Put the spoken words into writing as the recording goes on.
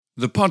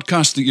The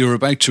podcast that you're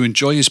about to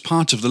enjoy is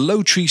part of the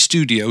Low Tree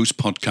Studios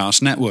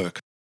podcast network.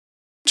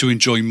 To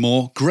enjoy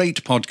more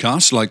great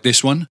podcasts like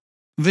this one,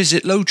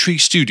 visit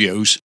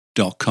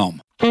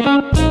lowtreestudios.com.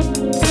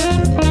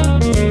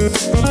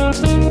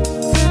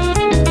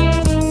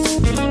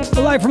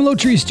 Live from Low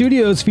Tree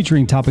Studios,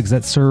 featuring topics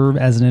that serve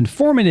as an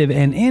informative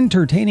and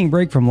entertaining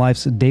break from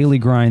life's daily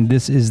grind.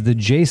 This is the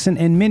Jason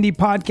and Mindy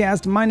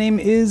podcast. My name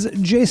is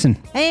Jason.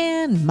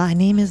 And my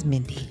name is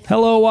Mindy.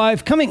 Hello,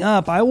 wife. Coming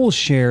up, I will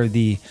share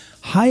the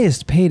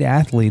highest paid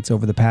athletes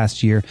over the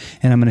past year,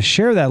 and I'm going to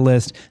share that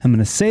list. I'm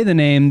going to say the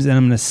names, and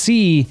I'm going to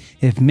see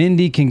if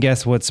Mindy can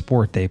guess what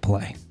sport they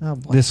play. Oh,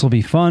 boy. This will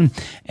be fun.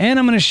 And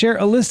I'm going to share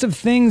a list of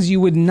things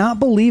you would not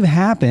believe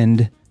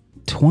happened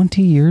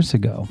 20 years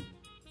ago.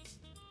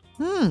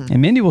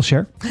 And Mindy will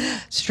share.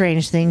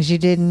 Strange things you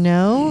didn't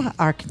know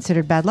are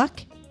considered bad luck.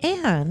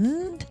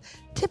 And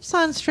tips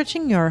on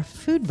stretching your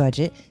food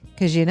budget.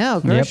 Because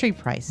grocery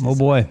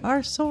prices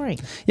are soaring.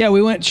 Yeah,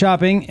 we went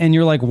shopping and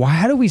you're like,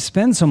 why do we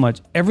spend so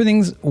much?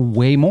 Everything's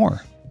way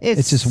more.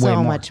 It's just so way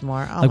more. much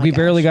more. Oh, like we my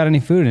barely gosh. got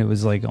any food and it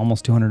was like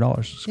almost $200.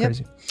 It's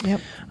crazy.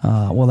 Yep.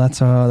 Well, that's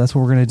what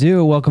we're going to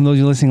do. Welcome those of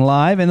you listening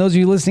live and those of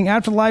you listening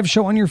after the live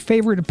show on your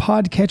favorite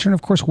podcatcher. And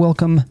of course,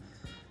 welcome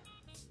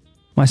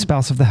my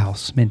spouse of the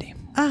house, Mindy.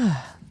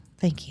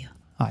 Thank you.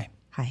 Hi.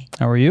 Hi.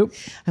 How are you?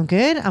 I'm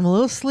good. I'm a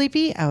little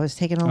sleepy. I was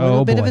taking a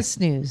little bit of a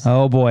snooze.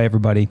 Oh boy,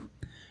 everybody.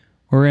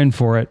 We're in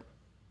for it.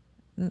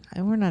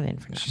 We're not in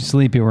for nothing. She's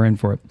sleepy. We're in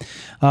for it.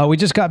 We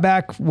just got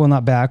back. Well,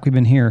 not back. We've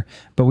been here,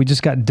 but we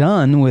just got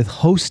done with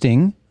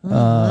hosting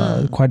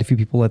quite a few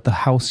people at the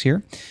house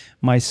here.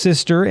 My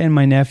sister and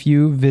my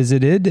nephew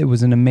visited. It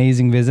was an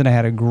amazing visit. I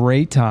had a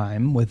great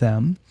time with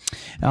them.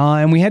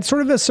 And we had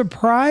sort of a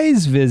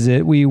surprise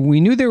visit. We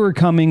knew they were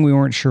coming. We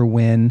weren't sure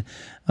when,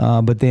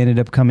 but they ended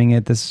up coming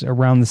at this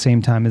around the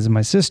same time as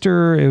my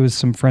sister. It was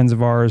some friends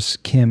of ours,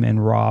 Kim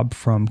and Rob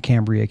from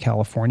Cambria,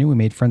 California. We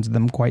made friends with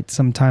them quite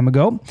some time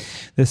ago.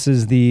 This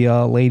is the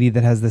lady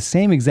that has the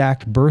same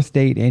exact birth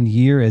date and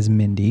year as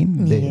Mindy.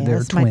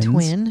 They're twins. My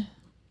twin.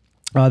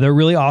 They're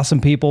really awesome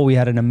people. We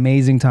had an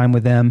amazing time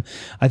with them.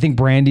 I think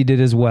Brandy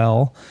did as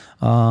well.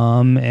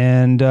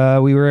 And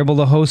we were able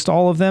to host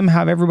all of them,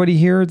 have everybody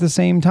here at the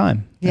same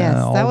time. Yes,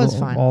 that was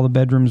fun. All the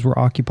bedrooms were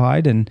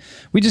occupied and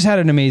we just had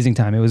an amazing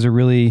time. It was a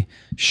really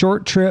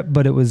short trip,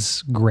 but it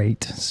was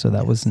great. So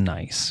that was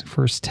nice.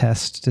 First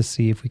test to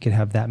see if we could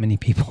have that many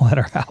people at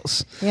our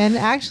house. And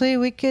actually,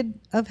 we could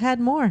have had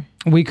more.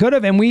 We could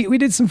have, and we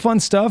did some fun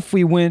stuff.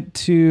 We went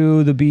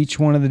to the beach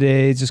one of the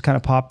days, just kind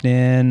of popped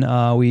in.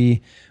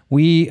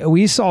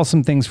 We saw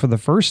some things for the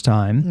first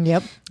time.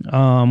 Yep.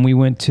 We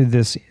went to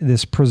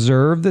this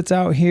preserve that's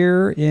out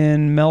here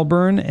in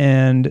Melbourne,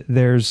 and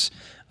there's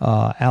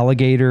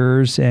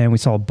alligators, and we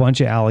saw a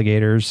bunch of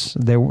alligators.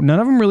 None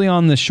of them really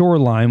on the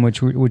shoreline,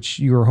 which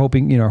you were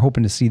hoping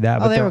to see that,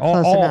 but they're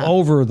all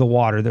over the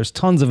water. There's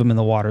tons of them in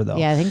the water, though.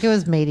 Yeah, I think it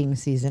was mating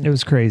season. It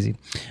was crazy.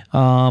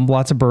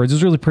 Lots of birds. It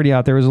was really pretty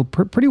out there. It was a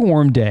pretty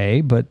warm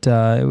day, but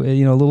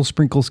little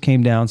sprinkles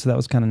came down, so that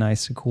was kind of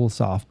nice to cool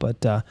us off.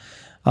 But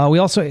we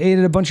also ate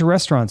at a bunch of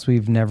restaurants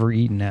we've never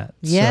eaten at.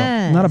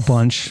 Yes. So not a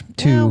bunch,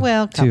 two,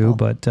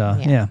 but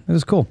it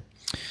was cool.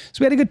 So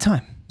we had a good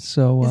time.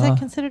 So is that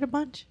considered a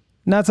bunch?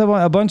 Not so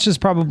a bunch is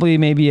probably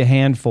maybe a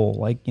handful.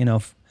 Like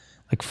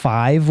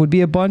 5 would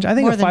be a bunch. I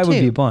think more a 5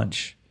 would be a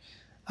bunch.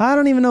 I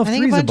don't even know if 3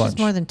 is a bunch. I think a bunch is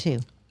more than 2.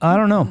 I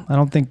don't know. I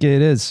don't think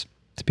it is,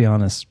 to be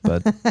honest.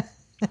 But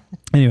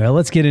anyway,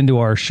 let's get into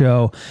our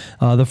show.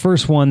 The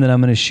first one that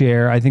I'm going to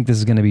share, I think this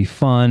is going to be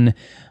fun.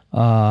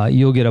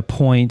 You'll get a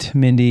point,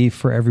 Mindy,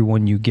 for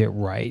everyone you get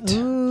right.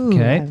 Ooh,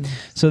 okay.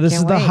 So this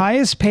is the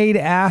highest paid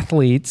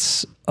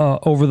athletes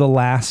over the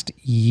last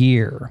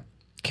year.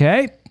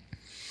 Okay.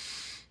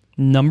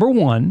 Number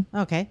 1.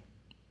 Okay.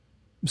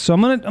 So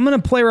I'm gonna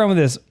play around with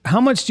this.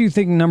 How much do you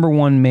think number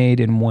 1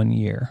 made in 1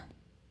 year?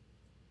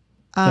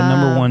 The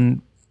number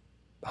 1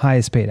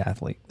 highest paid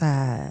athlete.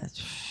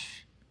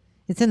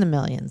 It's in the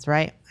millions,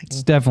 right?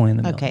 It's definitely in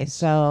the millions. Okay,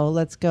 so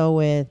let's go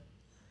with,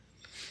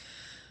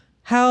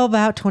 how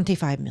about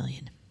 25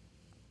 million?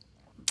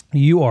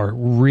 You are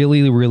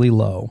really, really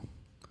low.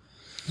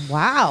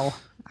 Wow.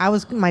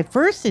 My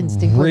first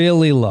instinct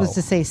was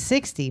to say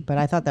 60, but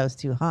I thought that was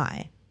too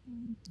high.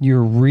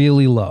 You're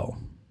really low.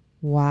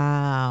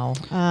 Wow.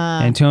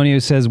 Antonio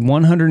says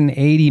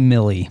 180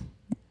 milli.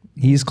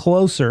 He's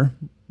closer.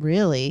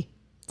 Really?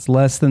 It's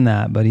less than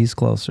that, but he's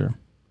closer.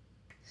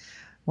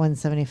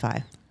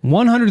 175.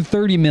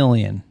 130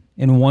 million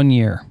in 1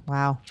 year.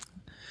 Wow.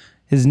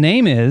 His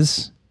name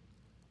is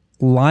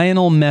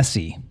Lionel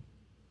Messi.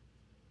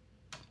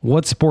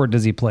 What sport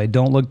does he play?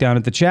 Don't look down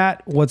at the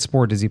chat. What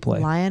sport does he play?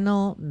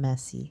 Lionel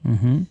Messi.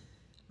 Mm-hmm.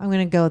 I'm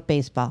going to go with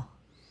baseball.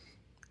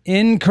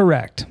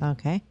 Incorrect.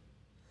 Okay.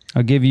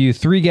 I'll give you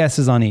 3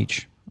 guesses on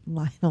each.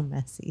 Lionel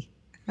Messi.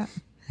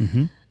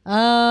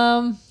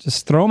 Mm-hmm.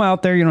 Just throw them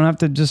out there. You don't have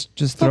to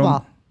just throw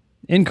them.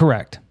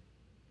 Incorrect.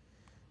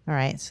 All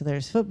right. So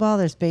there's football.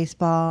 There's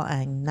baseball.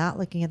 I'm not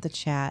looking at the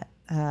chat.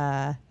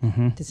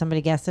 Did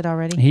somebody guess it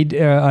already?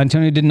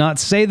 Antonio did not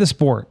say the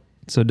sport,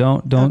 so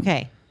don't.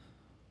 Okay.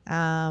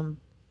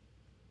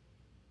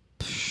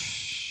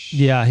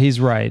 Yeah, he's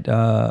right.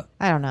 I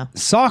don't know.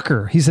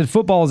 Soccer. He said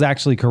football is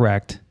actually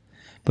correct,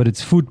 but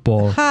it's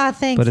football.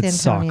 Thanks, but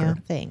it's Antonio.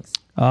 soccer. Thanks.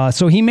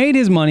 So he made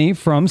his money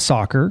from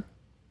soccer,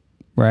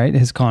 right?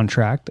 His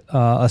contract,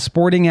 a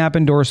sporting app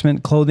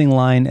endorsement, clothing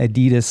line,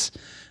 Adidas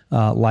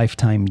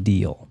lifetime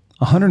deal,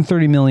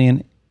 $130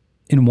 million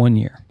in 1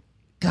 year.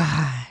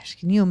 Gosh,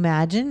 can you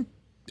imagine?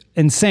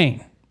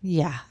 Insane.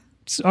 Yeah.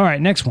 All right,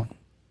 next one.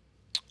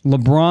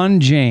 LeBron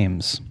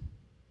James.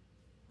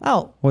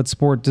 Oh, What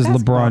sport does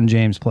Basketball. LeBron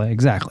James play?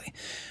 Exactly.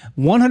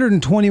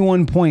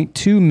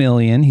 $121.2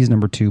 million. He's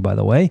number 2, by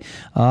the way.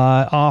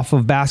 Off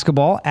of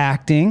basketball,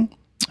 acting.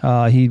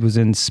 He was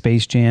in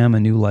Space Jam, A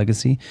New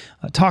Legacy.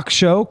 Talk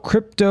show,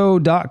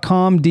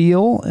 Crypto.com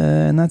deal,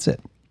 and that's it.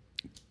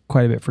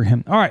 Quite a bit for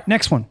him. All right,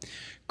 next one.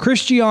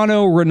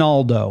 Cristiano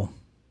Ronaldo.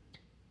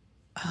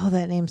 oh,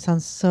 that name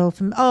sounds so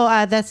familiar.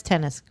 Oh, that's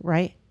tennis,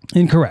 right?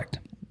 Incorrect.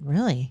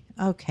 Really?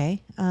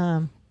 Okay.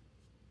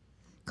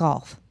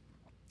 Golf.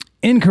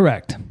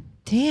 Incorrect.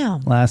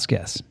 Damn. Last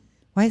guess.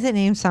 Why does that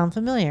name sound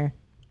familiar?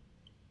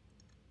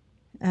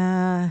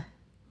 How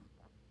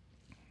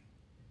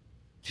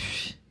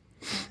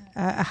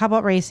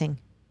about racing?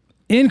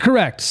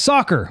 Incorrect.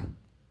 Soccer.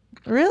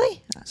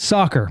 Really?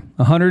 Soccer.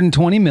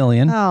 $120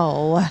 million.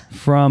 Oh,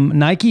 From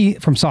Nike,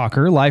 from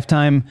soccer,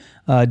 lifetime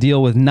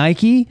deal with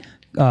Nike,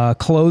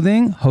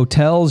 clothing,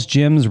 hotels,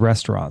 gyms,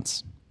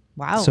 restaurants.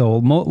 wow. So a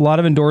lot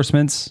of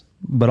endorsements,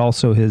 but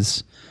also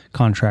his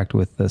contract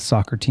with the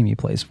soccer team he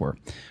plays for,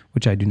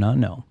 which I do not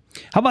know.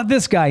 How about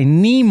this guy,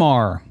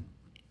 Neymar?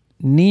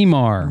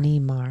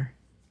 Neymar.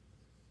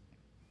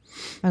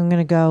 I'm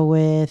going to go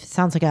with,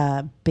 sounds like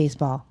a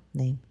baseball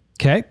name.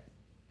 Okay.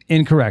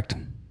 Incorrect.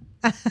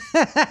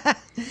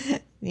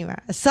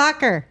 Neymar.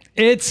 Soccer.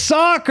 It's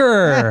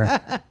soccer.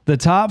 The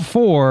top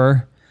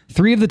 4,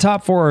 3 of the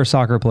top 4 are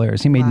soccer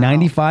players. He made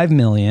 $95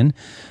 million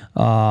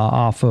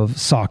off of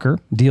soccer.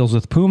 Deals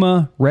with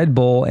Puma, Red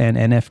Bull, and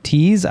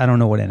NFTs. I don't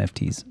know what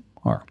NFTs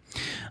are.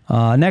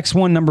 Next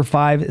one, number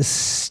 5, is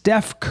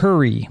Steph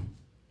Curry.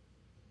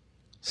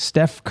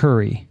 Steph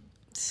Curry.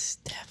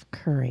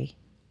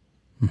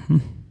 Mm-hmm.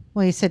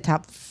 Well, you said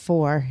top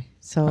 4.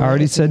 So I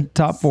already said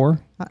top 4.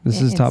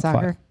 This is in top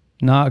soccer? 5.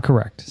 Not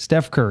correct.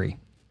 Steph Curry.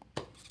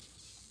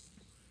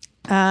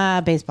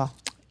 Baseball.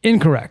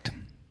 Incorrect.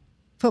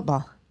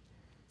 Football.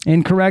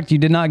 Incorrect. You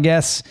did not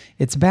guess.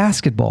 It's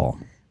basketball.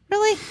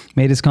 Really?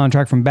 Made his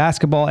contract from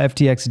basketball,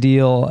 FTX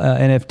deal,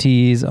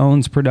 NFTs,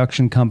 owns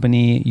production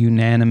company,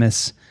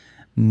 Unanimous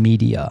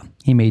Media.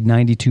 He made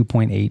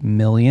 $92.8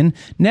 million.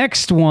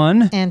 Next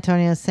one.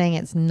 Antonio's saying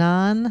it's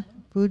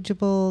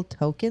non-fungible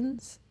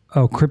tokens.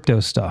 Oh,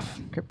 crypto stuff.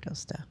 Crypto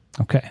stuff.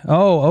 Okay.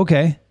 Oh,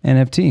 okay.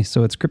 NFT.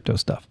 So it's crypto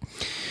stuff.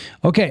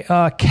 Okay.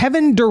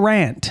 Kevin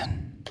Durant.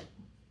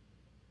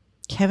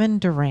 Kevin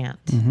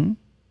Durant. Mm-hmm.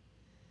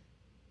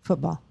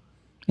 Football.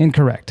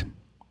 Incorrect.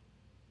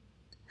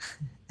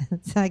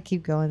 So I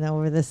keep going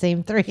over the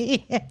same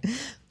 3.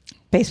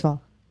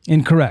 Baseball.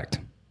 Incorrect.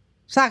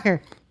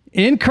 Soccer.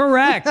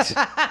 Incorrect.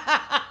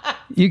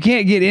 You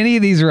can't get any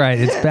of these right.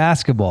 It's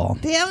basketball.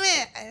 Damn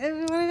it.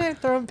 Why did I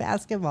throw in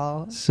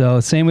basketball? So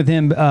same with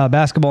him.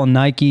 Basketball,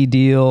 Nike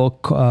deal,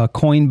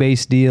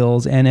 Coinbase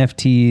deals,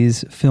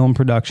 NFTs, film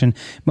production.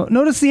 But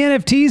notice the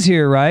NFTs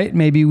here, right?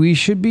 Maybe we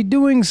should be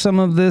doing some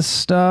of this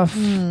stuff,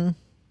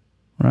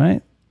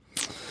 right?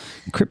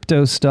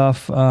 Crypto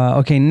stuff.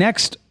 Okay,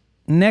 next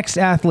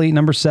athlete,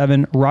 number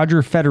 7,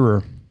 Roger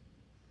Federer.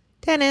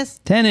 Tennis.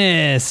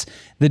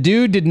 The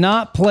dude did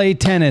not play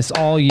tennis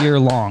all year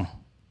long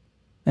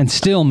and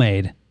still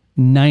made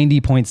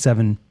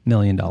 $90.7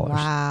 million.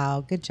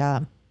 Wow. Good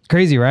job.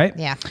 Crazy, right?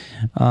 Yeah.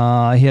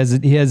 He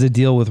has a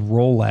deal with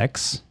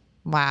Rolex.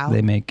 Wow.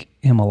 They make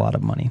him a lot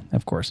of money,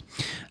 of course.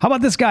 How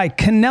about this guy,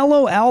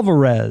 Canelo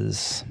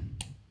Alvarez?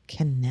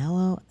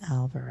 Canelo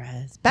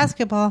Alvarez.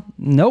 Basketball.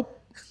 Nope.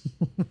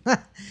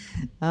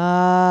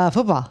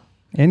 Football.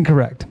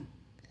 Incorrect.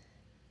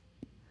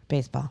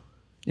 Baseball.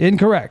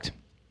 Incorrect.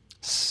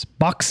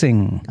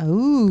 Boxing.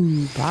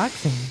 Ooh,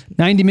 boxing.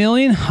 90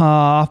 million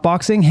off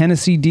boxing,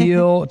 Hennessy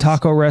deal,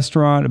 taco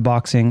restaurant,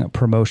 boxing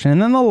promotion.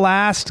 And then the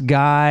last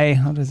guy,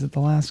 how is it the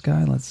last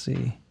guy? Let's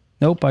see.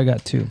 Nope, I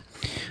got 2.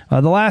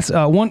 The last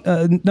one,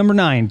 number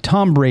 9,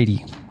 Tom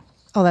Brady.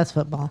 Oh, that's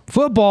football.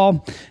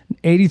 Football,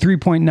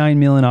 83.9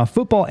 million off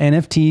football,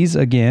 NFTs,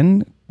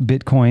 again,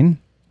 Bitcoin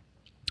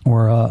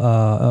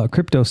or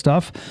crypto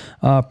stuff,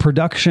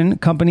 production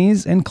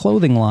companies, and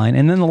clothing line.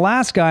 And then the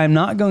last guy, I'm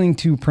not going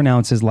to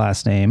pronounce his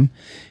last name.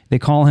 They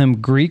call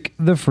him Greek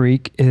the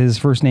Freak. His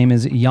first name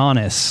is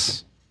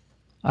Giannis.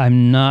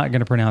 I'm not going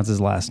to pronounce his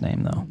last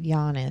name, though.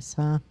 Giannis,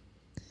 huh?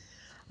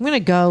 I'm going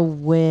to go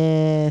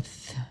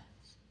with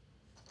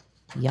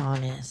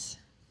Giannis.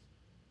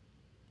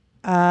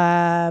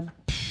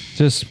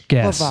 Just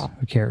guess. Football.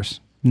 Who cares?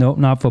 Nope,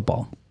 not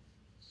football.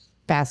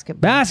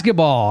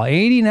 Basketball.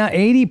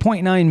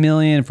 80.9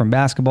 million from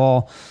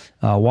basketball,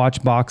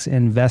 Watchbox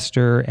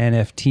Investor,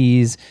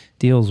 NFTs,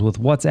 deals with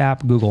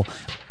WhatsApp, Google.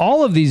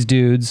 All of these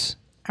dudes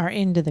are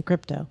into the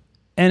crypto.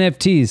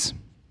 NFTs.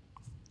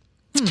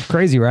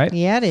 Crazy, right?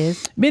 Yeah, it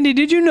is. Mindy,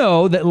 did you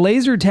know that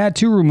laser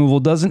tattoo removal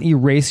doesn't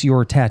erase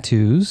your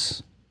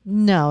tattoos?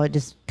 No, it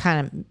just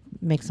kind of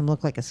makes them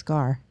look like a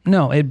scar.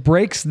 No, it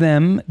breaks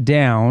them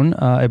down.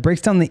 It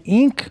breaks down the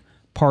ink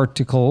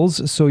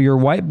particles so your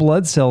white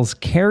blood cells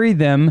carry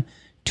them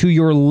to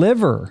your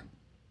liver.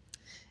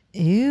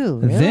 Ew,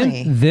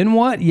 really? Then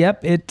what?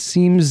 Yep, it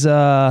seems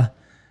the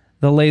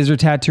laser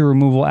tattoo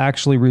removal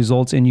actually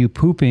results in you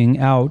pooping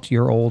out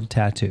your old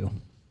tattoo.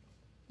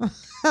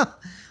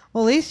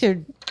 Well, at least you're,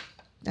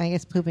 I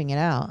guess, pooping it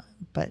out.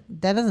 But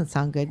that doesn't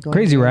sound good going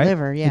Crazy, to your right?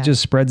 liver. Yeah. It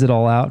just spreads it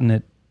all out and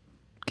it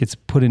gets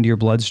put into your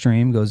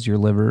bloodstream, goes to your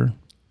liver.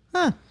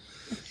 Huh.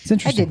 It's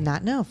interesting. I did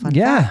not know. Fun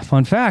Yeah, fact.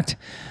 fun fact.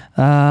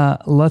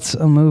 Let's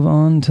move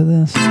on to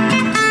this.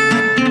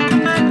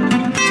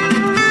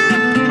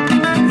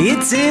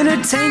 It's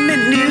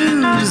entertainment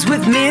news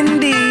with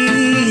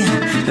Mindy.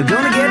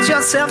 Gonna get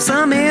yourself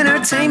some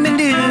entertainment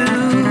news.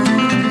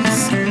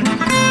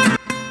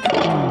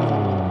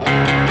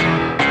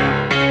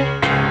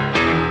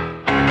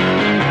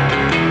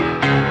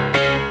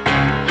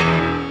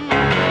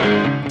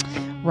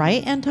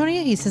 Right,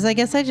 Antonia? He says, I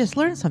guess I just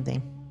learned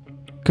something.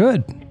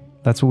 Good.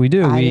 That's what we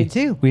do. I do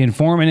too. We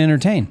inform and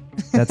entertain.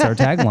 That's our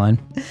tagline.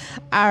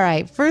 All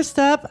right. First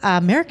up,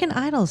 American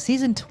Idol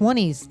Season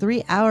 20's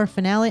 3-hour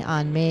finale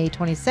on May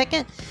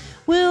 22nd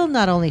will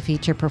not only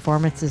feature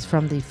performances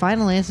from the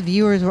finalists,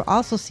 viewers will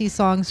also see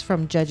songs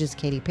from judges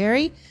Katy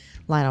Perry,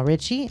 Lionel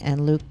Richie,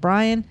 and Luke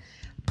Bryan,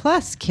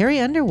 plus Carrie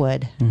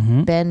Underwood,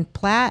 Ben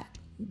Platt,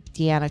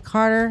 Deanna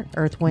Carter,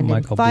 Earth, Wind,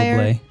 Michael and Fire,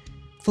 Bublé.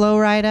 Flo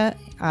Rida,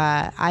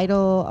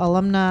 Idol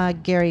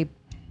alumna Gary.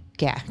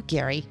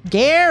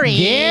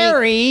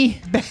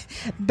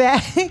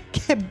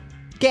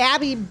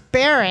 Gabby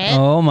Barrett.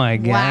 Oh my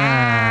God.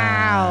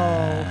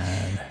 Wow.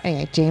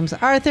 Anyway, James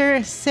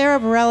Arthur, Sarah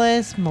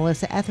Bareilles,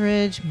 Melissa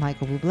Etheridge,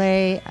 Michael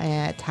Bublé,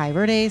 Ty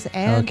Verdes,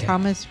 and Okay.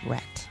 Thomas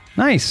Rhett.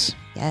 Nice.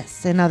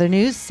 Yes. In other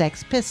news,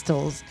 Sex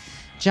Pistols.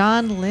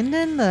 John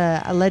Linden,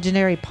 the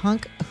legendary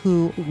punk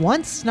who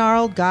once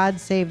snarled,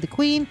 "God save the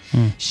Queen,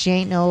 she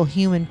ain't no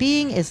human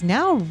being," is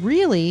now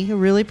really,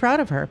 really proud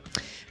of her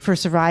for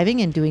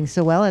surviving and doing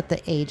so well at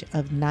the age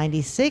of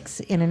 96.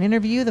 In an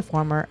interview, the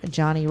former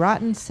Johnny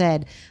Rotten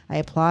said, "I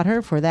applaud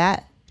her for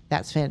that.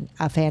 That's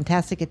a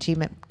fantastic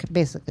achievement."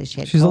 Basically,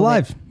 she's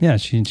alive. Yeah,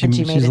 she's made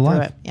it alive.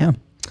 through it. Yeah.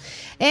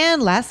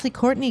 And lastly,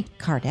 Kourtney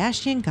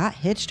Kardashian got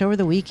hitched over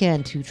the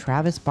weekend to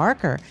Travis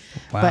Barker.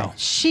 Wow. But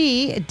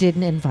she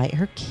didn't invite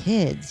her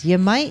kids. You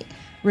might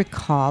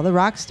recall the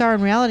rock star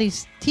and reality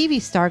TV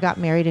star got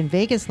married in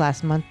Vegas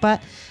last month,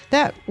 but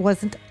that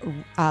wasn't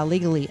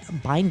legally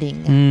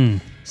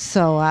binding.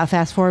 So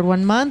fast forward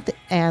 1 month,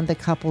 and the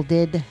couple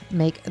did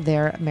make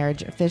their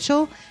marriage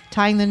official,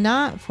 tying the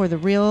knot for the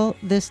real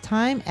this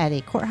time at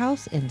a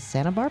courthouse in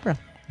Santa Barbara.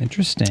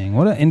 Interesting.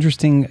 What an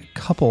interesting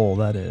couple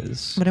that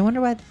is. But I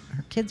wonder why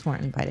her kids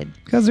weren't invited.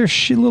 Because they're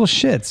little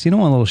shits. You don't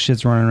want little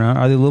shits running around.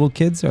 Are they little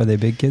kids? Are they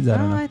big kids? I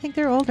don't know. I think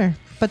they're older,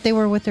 but they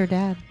were with their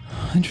dad.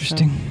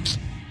 Interesting.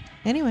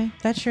 Anyway,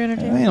 that's your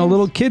entertainment. You know,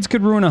 little kids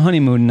could ruin a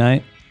honeymoon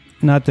night.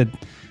 Not that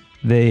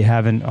they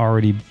haven't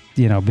already,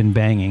 been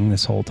banging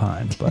this whole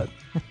time. But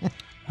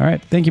all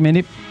right. Thank you,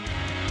 Mindy.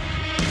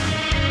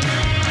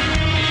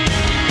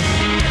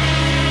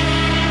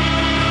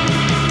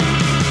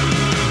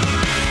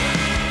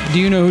 Do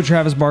you know who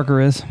Travis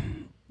Barker is?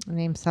 The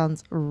name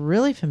sounds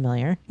really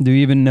familiar. Do you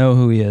even know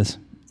who he is?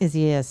 Is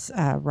he a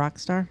rock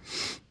star?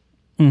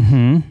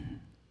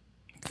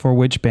 For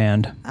which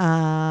band?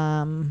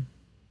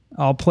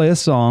 I'll play a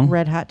song.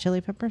 Red Hot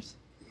Chili Peppers?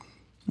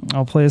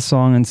 I'll play a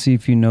song and see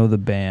if you know the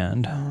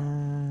band.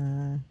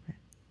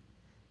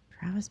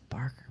 Travis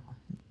Barker.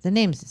 The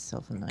name's is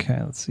so familiar.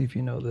 Okay, let's see if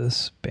you know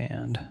this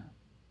band.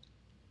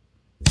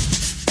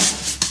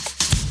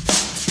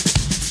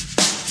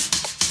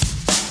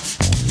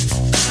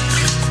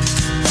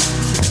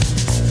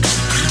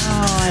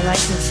 Oh, I like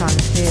this song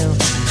too.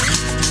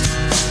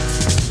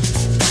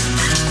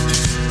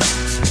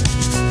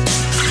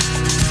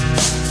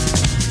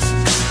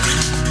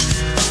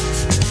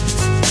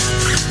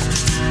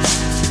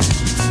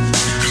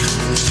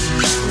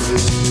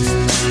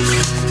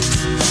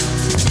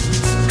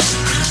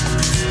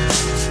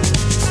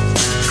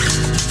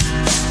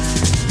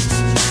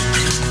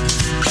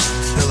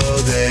 Hello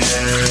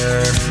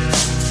there,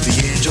 the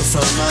angel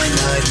from my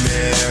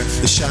nightmare,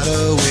 the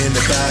shadow in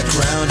the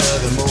background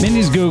of the moon.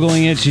 Mindy's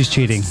Googling it. She's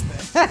cheating.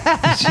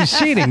 She's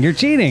cheating. You're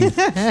cheating.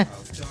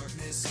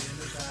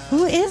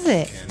 Who is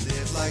it?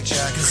 Live like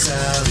Jack and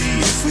Sally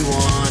if we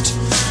want,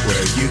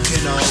 where you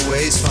can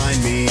always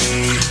find me.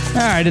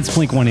 All right, it's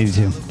Blink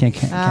 182. Can't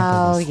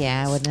Oh, pull this.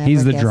 yeah. I would never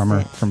He's the guess drummer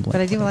it. from Blink.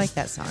 But I do like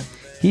that song.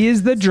 He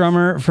is the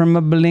drummer from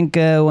Blink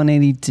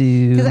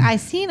 182. Because I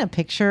seen a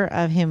picture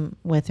of him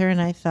with her,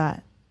 and I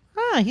thought,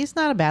 he's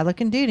not a bad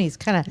looking dude. He's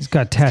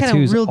got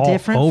tattoos real all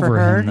different over for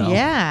her. him, though.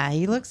 Yeah,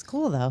 he looks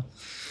cool though.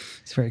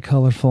 He's very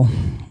colorful.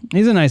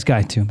 He's a nice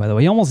guy too, by the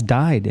way. He almost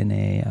died in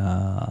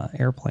a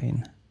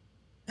airplane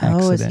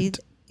accident.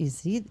 Oh,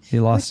 He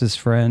lost his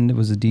friend. It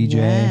was a DJ.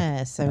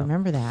 Yes, I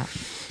remember that.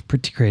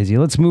 Pretty crazy.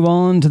 Let's move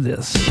on to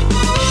this.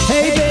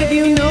 Hey babe,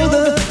 you know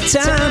the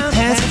time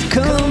has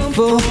come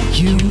for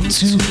you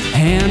to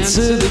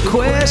answer the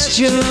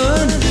question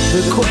of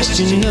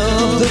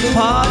the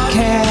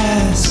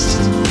podcast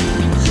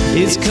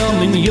is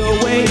coming your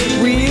way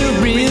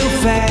real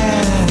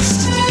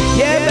fast.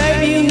 Yeah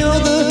babe, you know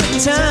the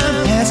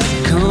time has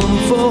come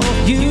for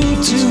you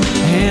to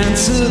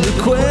answer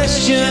the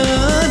question.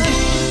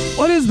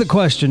 What is the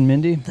question,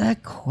 Mindy? The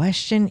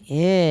question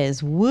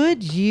is,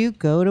 would you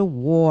go to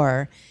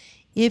war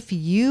if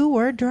you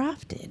were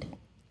drafted?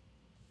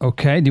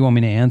 Okay. Do you want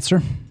me to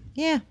answer?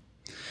 Yeah.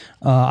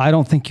 I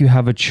don't think you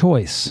have a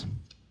choice.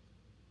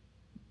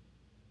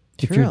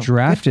 If True. you're Good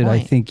drafted, I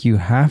point. think you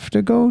have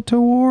to go to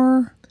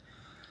war.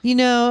 You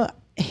know,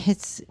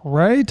 it's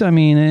Right? I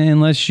mean,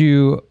 unless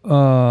you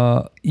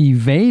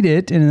evade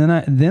it, and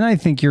then I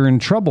think you're in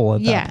trouble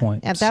at that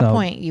point. At that So,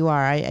 point, you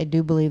are. I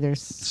do believe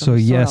there's some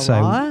yes, sort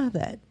of I- law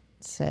that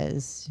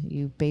says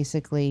you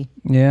basically,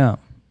 yeah,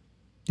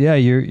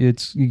 you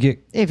get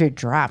if you're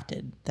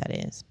drafted, that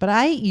is. But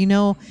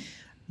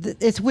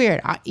it's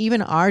weird.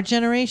 Even our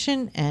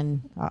generation,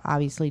 and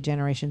obviously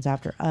generations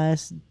after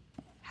us,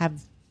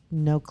 have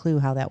no clue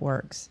how that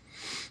works.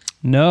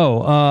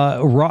 No,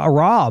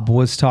 Rob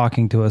was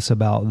talking to us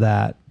about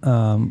that.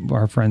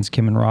 Our friends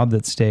Kim and Rob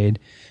that stayed,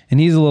 and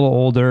he's a little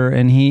older,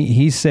 and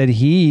he said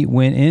he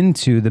went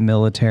into the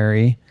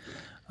military,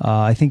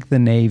 I think the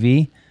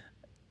Navy,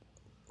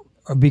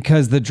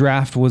 because the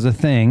draft was a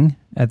thing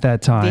at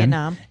that time.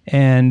 Vietnam.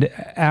 And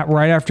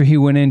right after he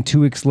went in, 2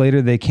 weeks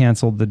later, they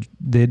canceled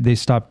they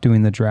stopped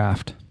doing the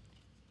draft.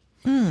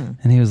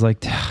 And he was like,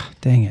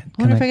 dang it.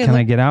 Wonder if I could Can I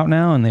look- get out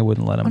now? And they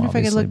wouldn't let him, I wonder if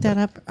I could obviously, look that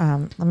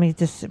up. Let me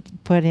just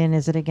put in,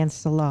 is it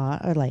against the law?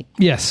 Or like,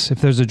 Yes, if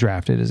there's a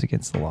draft, it is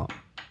against the law.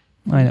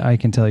 I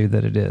can tell you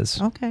that it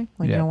is. okay,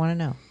 well, you Yeah. don't want to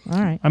know.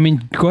 All right. I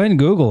mean, go ahead and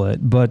Google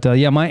it. But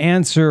my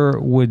answer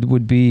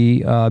would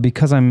be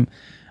because I'm,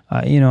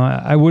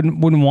 I wouldn't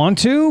want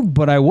to,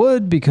 but I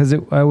would because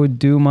I would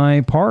do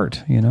my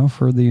part,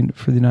 for the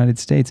United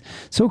States.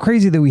 So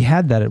crazy that we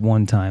had that at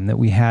one time, that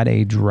we had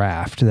a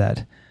draft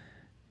that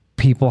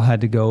people had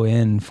to go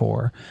in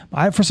for.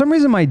 For some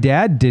reason, my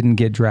dad didn't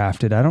get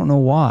drafted. I don't know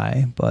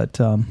why, but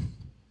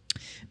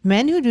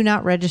Men who do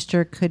not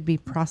register could be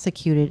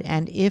prosecuted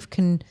and, if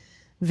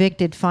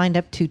convicted, fined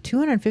up to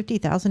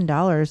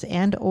 $250,000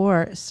 and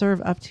or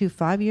serve up to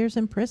 5 years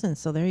in prison.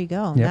 So there you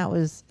go. And Yep. that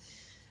was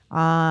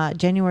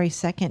January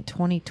 2nd,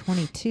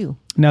 2022.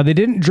 now they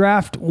didn't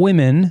draft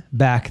women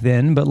back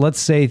then. But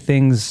let's say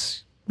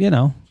things,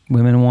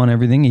 women want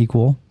everything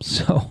equal,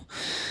 so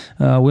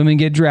women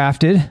get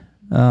drafted.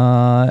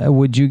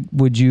 Would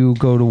you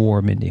go to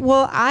war, Mindy?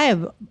 Well, I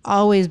have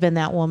always been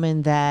that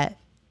woman that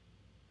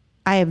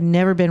I have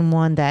never been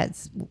one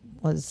that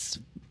was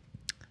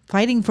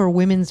fighting for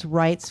women's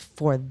rights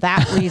for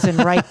that reason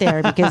right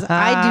there, because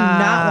I do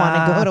not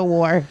want to go to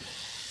war.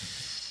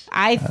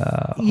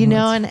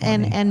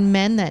 And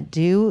men that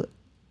do,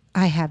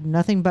 I have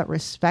nothing but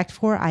respect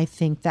for. I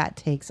think that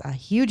takes a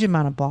huge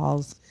amount of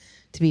balls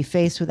to be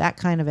faced with that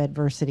kind of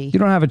adversity. You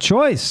don't have a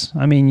choice.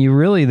 I mean,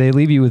 they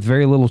leave you with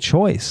very little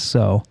choice.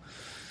 So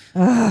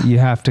you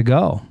have to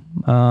go.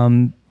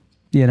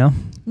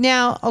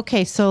 Now,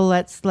 okay, so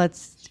let's I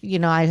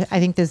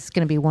think this is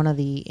going to be one of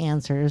the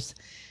answers,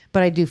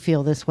 but I do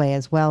feel this way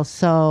as well.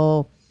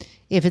 So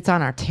if it's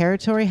on our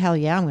territory, hell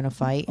yeah, I'm going to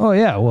fight. Oh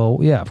yeah. Well,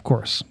 yeah, of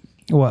course.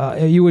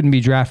 Well, you wouldn't be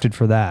drafted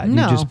for that.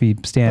 No, You'd just be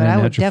but I standing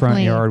would at your front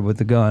definitely- yard with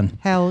the gun.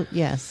 Hell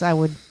yes, I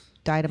would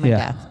die to my Yeah.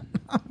 death.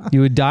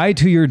 You would die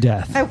to your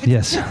death. would-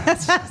 Yes.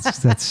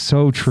 that's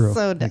so true.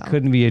 So That dumb.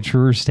 couldn't be a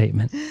truer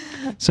statement.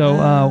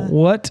 So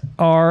what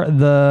are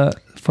the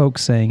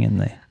folks saying in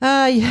the...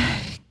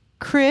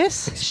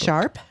 Chris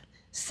Sharp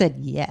said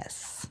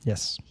yes,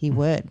 Yes. he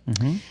would.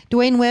 Mm-hmm.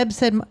 Dwayne Webb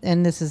said,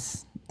 and this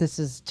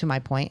is to my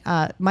point.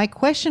 My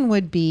question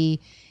would be,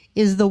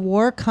 is the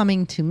war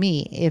coming to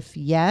me? If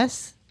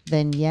yes,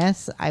 then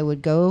yes, I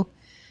would go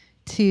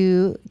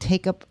to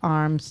take up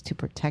arms to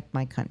protect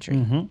my country.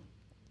 Mm-hmm.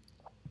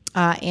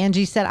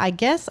 Angie said,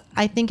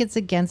 I think it's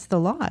against the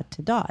law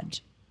to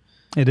dodge.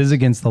 It is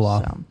against the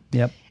law. So-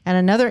 Yep. And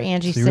another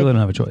Angie So you said, really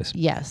don't have a choice.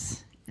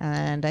 yes.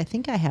 And I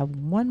think I have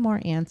one more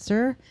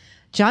answer.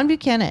 John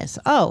Buchanan.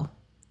 Oh,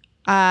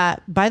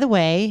 by the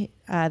way,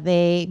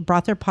 they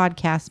brought their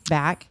podcast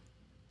back,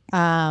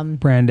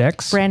 Brand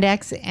X. Brand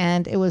X,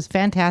 and it was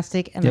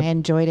fantastic, and Yep. I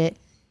enjoyed it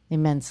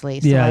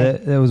immensely. So Yeah,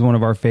 that was one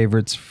of our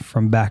favorites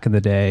from back in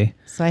the day.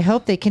 So I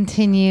hope they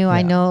continue. I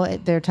Yeah. know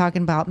they're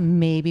talking about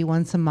maybe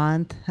once a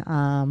month.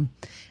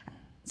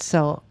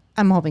 So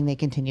I'm hoping they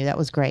continue. That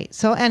was great.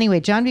 So anyway,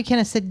 John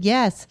Buchanan said,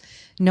 yes,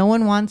 no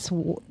one wants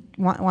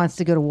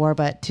to go to war,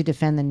 but to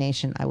defend the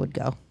nation, I would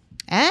go.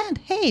 And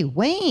hey,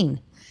 Wayne.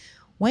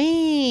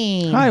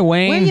 Hi,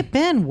 Wayne. Where you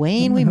been,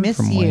 Wayne? We Haven't miss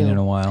heard from you. Wayne in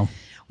a while.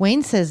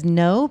 Wayne says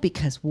no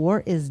because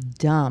war is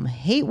dumb.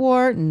 Hate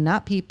war,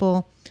 not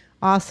people.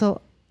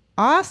 Also,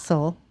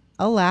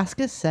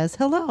 Alaska says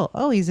hello.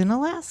 Oh, he's in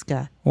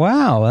Alaska.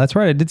 Wow, that's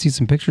right. I did see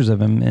some pictures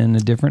of him in a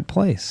different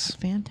place.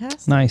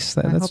 Fantastic. Nice.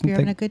 I hope you're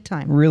having a good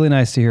time. Really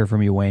nice to hear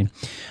from you, Wayne.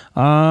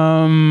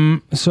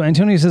 So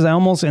Antonio says, I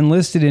almost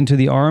enlisted into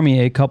the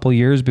Army a couple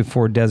years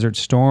before Desert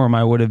Storm.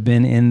 I would have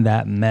been in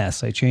that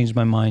mess. I changed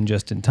my mind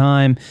just in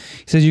time.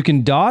 He says, you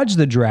can dodge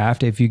the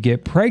draft if you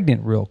get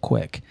pregnant real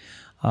quick.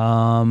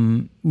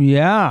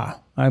 Yeah,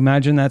 I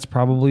imagine that's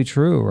probably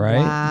true, right?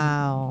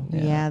 Wow.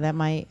 Yeah, that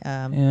might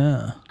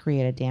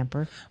create a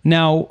damper.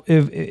 Now,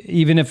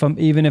 even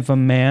if a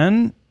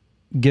man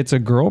gets a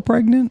girl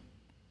pregnant,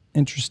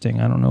 interesting.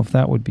 I don't know if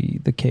that would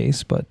be the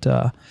case, but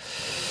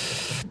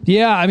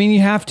yeah, I mean,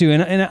 you have to,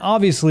 and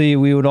obviously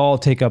we would all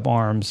take up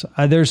arms.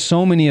 There's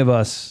so many of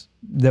us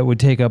that would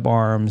take up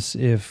arms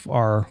if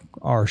our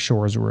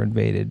shores were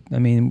invaded. I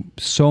mean,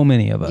 so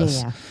many of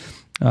us. Yeah.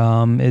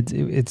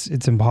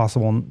 It's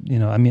impossible. You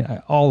know, I mean,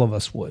 all of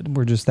us would.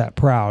 We're just that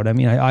proud. I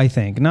mean, I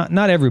think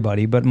not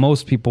everybody, but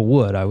most people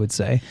would. I would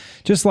say,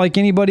 just like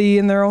anybody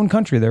in their own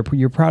country,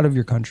 you're proud of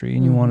your country,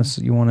 and you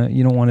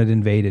don't want it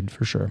invaded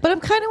for sure. But I'm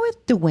kind of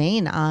with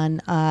Dwayne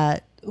on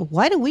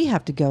why do we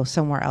have to go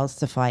somewhere else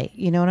to fight?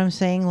 You know what I'm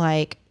saying?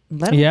 Like,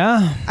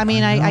 yeah. I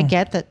mean, I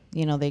get that.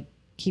 You know, they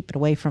keep it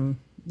away from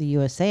the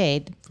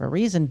USA for a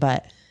reason,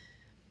 but.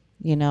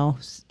 You know,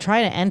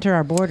 try to enter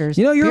our borders.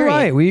 You know, you're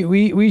right.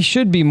 We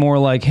should be more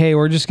like, hey,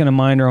 we're just going to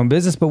mind our own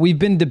business. But we've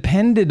been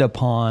depended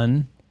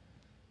upon,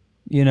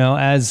 you know,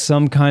 as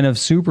some kind of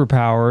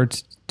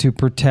superpower to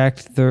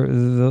protect the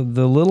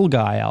little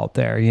guy out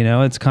there. You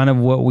know, it's kind of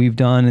what we've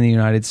done in the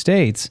United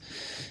States.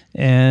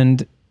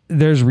 And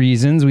there's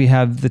reasons. We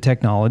have the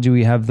technology.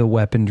 We have the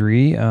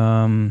weaponry.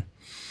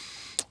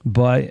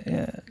 But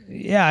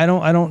yeah, I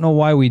don't know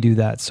why we do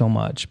that so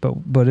much,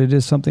 but it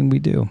is something we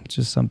do. It's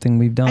just something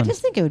we've done. I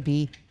just think it would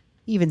be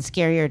even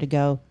scarier to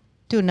go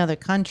to another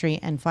country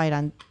and fight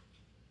on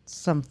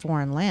some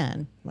foreign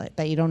land like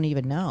that you don't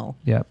even know.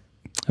 Yep,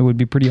 it would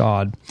be pretty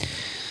odd.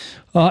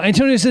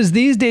 Antonio says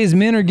these days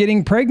men are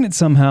getting pregnant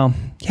somehow.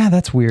 Yeah,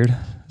 that's weird.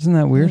 Isn't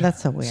that weird?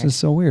 That's so weird. This is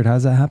so weird.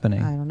 How's that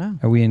happening? I don't know.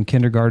 Are we in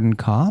Kindergarten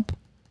Cop?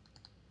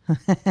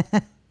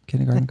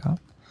 Kindergarten Cop?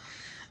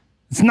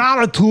 It's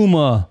not a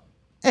tumor.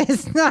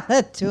 It's not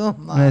a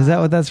tumor. Is that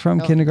what that's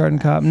from? Kindergarten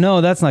Cop? No,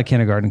 that's not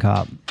Kindergarten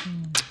Cop.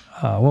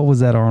 What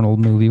was that Arnold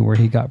movie where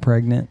he got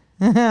pregnant?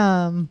 I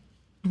don't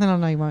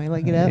know. You want me to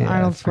look it up? Yeah,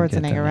 Arnold I forget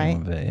the Schwarzenegger, right?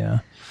 name of it,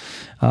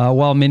 yeah.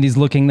 While Mindy's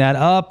looking that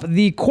up,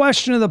 the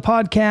question of the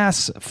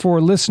podcast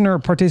for listener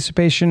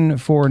participation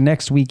for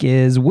next week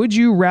is, would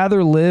you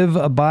rather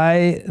live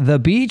by the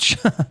beach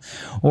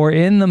or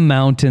in the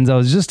mountains? I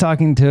was just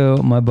talking to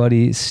my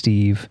buddy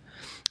Steve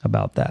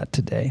about that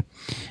today.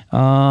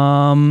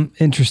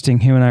 Interesting.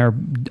 Him and I are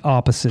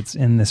opposites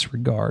in this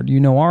regard. You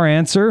know our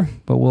answer,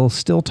 but we'll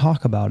still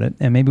talk about it,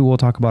 and maybe we'll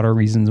talk about our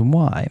reasons and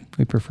why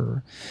we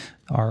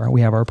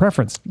have our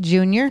preference.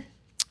 Junior,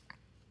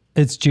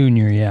 It's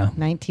Junior, yeah.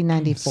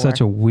 1994. Such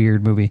a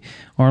weird movie.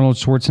 Arnold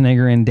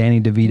Schwarzenegger and Danny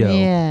DeVito.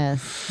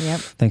 Yes. Yep.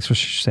 Thanks for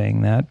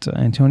saying that,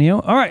 Antonio.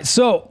 All right,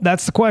 so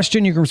that's the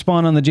question. You can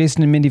respond on the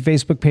Jason and Mindy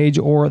Facebook page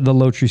or the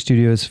Low Tree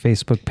Studios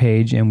Facebook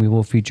page, and we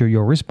will feature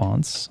your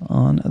response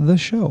on the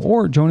show.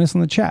 Or join us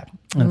on the chat,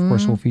 and of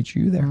course, we'll feature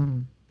you there.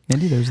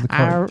 Mindy, there's the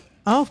card.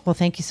 Oh, well,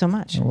 thank you so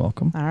much. You're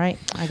welcome. All right.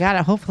 I got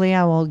it. Hopefully,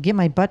 I will get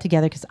my butt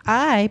together because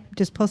I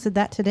just posted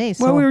that today.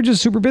 So. Well, we were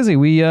just super busy.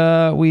 We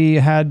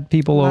had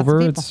people Lots of over.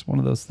 people. It's one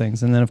of those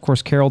things. And then, of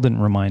course, Carol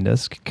didn't remind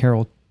us.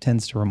 Carol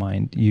tends to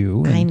remind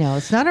you. I know.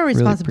 It's not our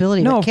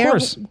responsibility. No, but of Carol,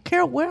 course.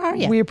 Carol, where are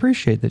you? We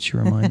appreciate that she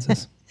reminds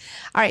us.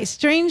 All right.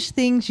 Strange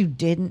things you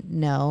didn't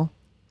know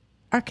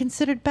are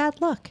considered bad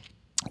luck.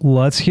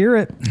 Let's hear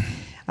it.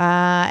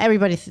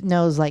 Everybody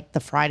knows like the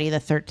Friday the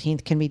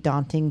 13th can be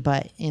daunting,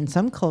 but in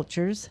some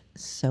cultures,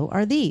 so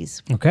are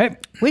these. Okay.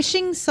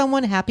 Wishing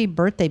someone happy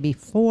birthday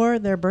before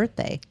their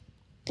birthday.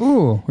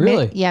 Ooh,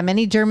 really?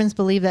 Many Germans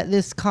believe that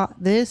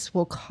this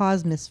will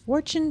cause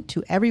misfortune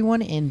to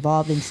everyone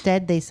involved.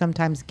 Instead, they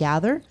sometimes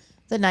gather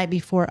the night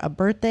before a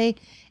birthday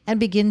and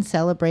begin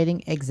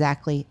celebrating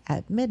exactly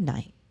at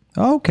midnight.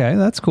 Okay,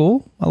 that's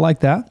cool. I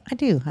like that. I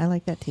do. I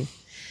like that too.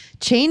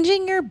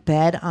 Changing your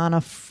bed on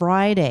a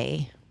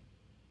Friday.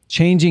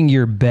 Changing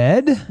your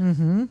bed?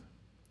 Mm-hmm.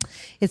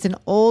 It's an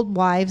old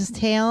wives'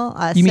 tale.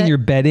 You mean your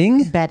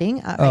bedding?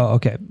 Bedding.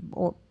 Okay.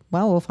 Well,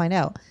 we'll find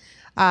out.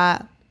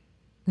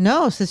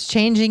 No, it says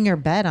changing your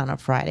bed on a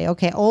Friday.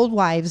 Okay, old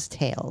wives'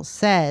 tale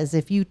says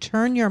if you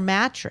turn your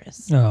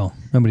mattress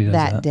nobody does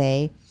that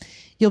day,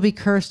 you'll be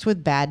cursed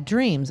with bad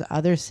dreams.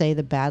 Others say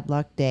the bad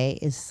luck day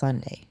is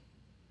Sunday.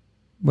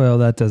 Well,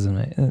 that doesn't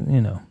make,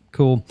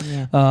 cool.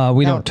 Yeah.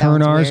 We don't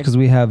turn ours because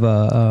we have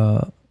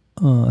a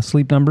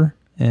sleep number.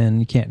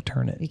 And you can't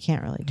turn it. You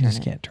can't really turn it. You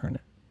just can't turn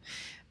it.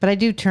 But I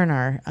do turn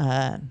our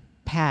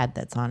pad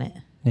that's on it.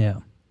 Yeah.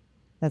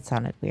 That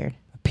sounded weird.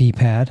 A pee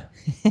pad?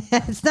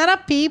 It's not a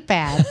pee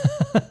pad.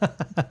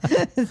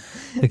 Because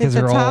it's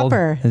a we're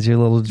topper. old. It's your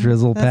little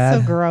drizzle pad.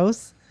 That's so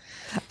gross.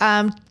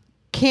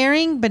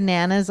 Carrying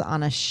bananas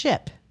on a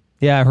ship.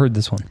 Yeah, I heard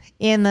this one.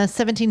 In the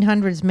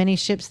 1700s, many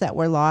ships that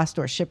were lost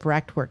or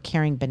shipwrecked were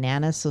carrying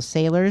bananas. So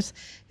sailors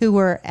who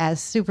were a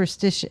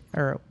superstitious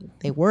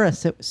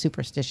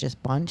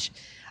bunch,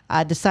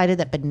 decided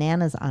that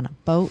bananas on a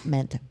boat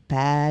meant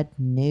bad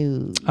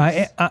news.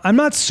 I'm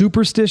not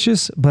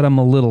superstitious, but I'm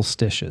a little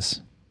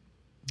stitious.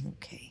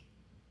 Okay.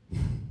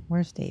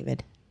 Where's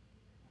David?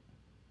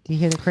 Do you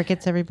hear the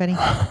crickets, everybody?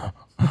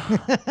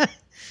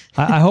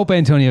 I hope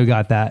Antonio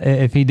got that.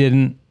 If he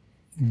didn't,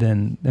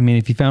 then, I mean,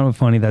 if you found it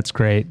funny, that's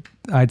great.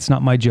 It's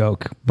not my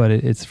joke, but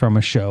it's from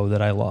a show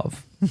that I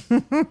love.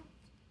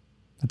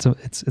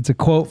 It's a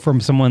quote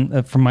from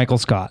someone, from Michael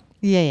Scott.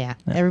 Yeah.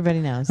 Everybody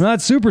knows. I'm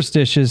not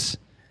superstitious,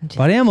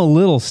 but I am a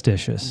little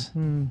stitious.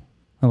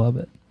 I love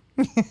it.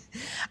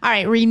 All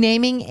right,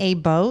 renaming a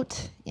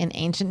boat. In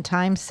ancient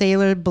times,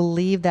 sailors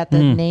believed that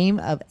the name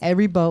of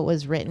every boat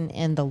was written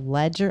in the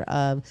ledger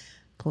of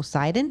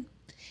Poseidon.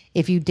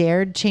 If you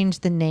dared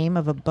change the name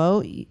of a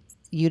boat,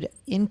 you'd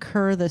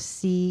incur the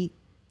sea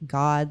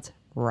god's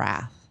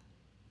wrath.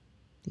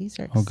 These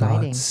are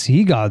exciting. God,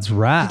 sea god's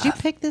wrath. Did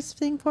you pick this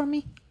thing for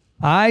me?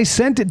 I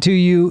sent it to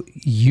you.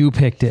 You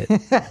picked it.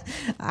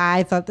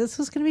 I thought this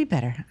was going to be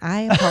better.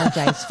 I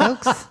apologize,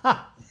 folks.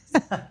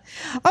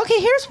 Okay,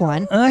 here's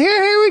one.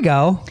 Here we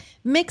go.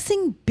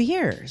 Mixing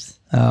beers.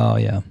 Oh,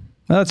 yeah.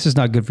 Well, that's just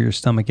not good for your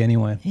stomach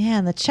anyway. Yeah,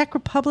 in the Czech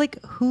Republic,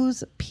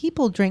 whose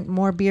people drink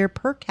more beer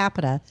per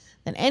capita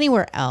than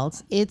anywhere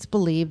else, it's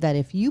believed that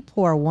if you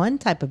pour one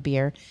type of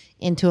beer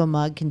into a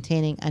mug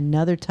containing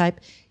another type,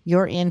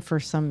 you're in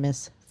for some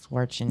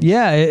misfortune.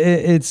 Yeah,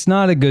 it's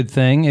not a good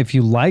thing. If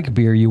you like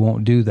beer, you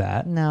won't do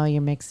that. No,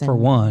 you're mixing. For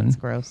one. It's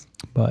gross.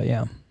 But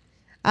yeah.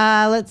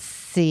 Let's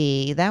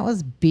see. That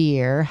was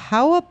beer.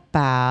 How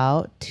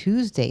about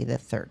Tuesday the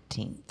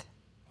 13th?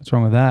 What's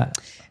wrong with that?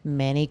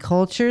 Many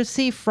cultures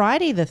see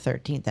Friday the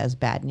 13th as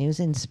bad news.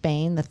 In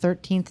Spain, the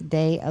 13th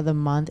day of the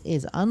month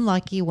is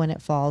unlucky when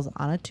it falls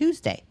on a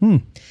Tuesday.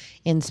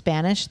 In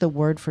Spanish, the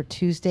word for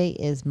Tuesday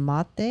is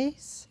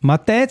mates.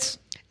 Mates?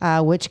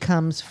 Which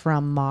comes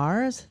from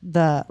Mars,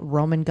 the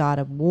Roman god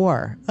of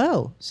war.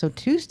 Oh, so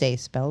Tuesday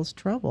spells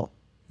trouble.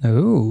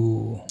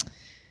 Ooh.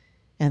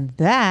 And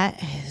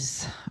that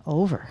is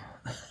over.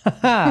 All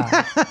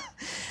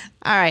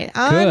right,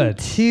 on Good.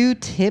 to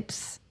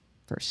tips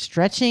for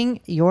stretching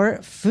your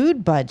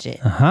food budget.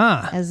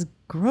 As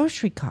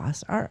grocery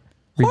costs are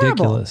horrible.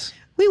 Ridiculous.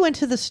 We went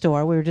to the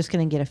store. We were just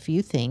going to get a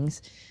few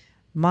things.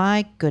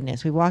 My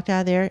goodness, we walked out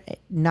of there.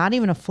 Not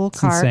even a full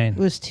cart. insane. It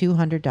was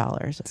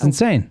 $200. It's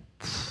insane.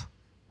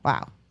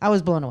 Wow. I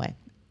was blown away.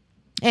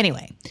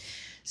 Anyway,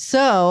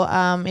 so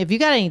if you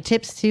got any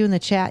tips too in the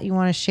chat you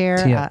want to share.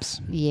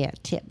 Tips.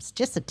 Tips.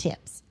 Just the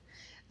tips.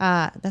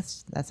 That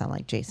sounds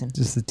like Jason.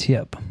 Just a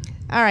tip.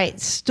 All right.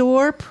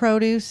 Store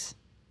produce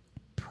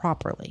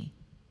properly.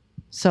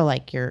 So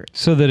like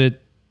so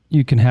that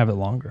you can have it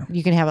longer.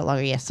 you can have it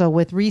longer. Yeah. So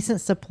with recent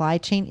supply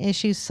chain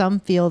issues, some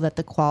feel that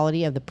the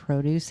quality of the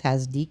produce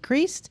has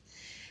decreased,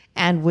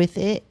 and with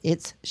it,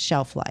 its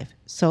shelf life.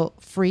 So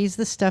freeze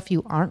the stuff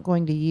you aren't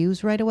going to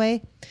use right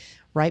away.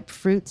 Ripe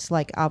fruits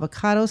like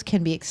avocados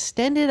can be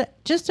extended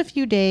just a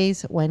few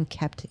days when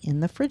kept in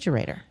the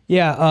refrigerator.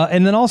 Yeah,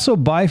 and then also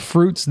buy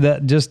fruits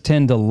that just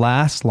tend to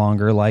last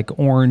longer, like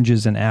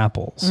oranges and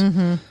apples.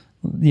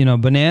 You know,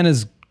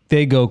 bananas,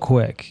 they go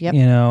quick. Yep.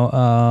 You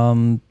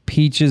know,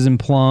 peaches and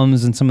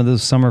plums and some of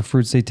those summer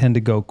fruits, they tend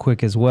to go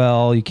quick as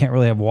well. You can't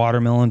really have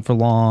watermelon for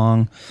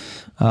long.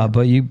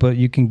 But you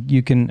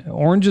can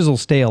oranges will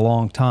stay a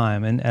long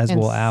time, and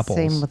will apples.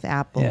 Same with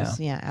apples.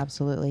 Yeah,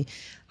 absolutely.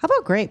 How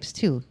about grapes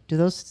too? Do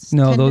those?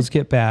 No, tend those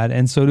get bad,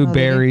 and so do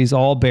berries.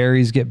 All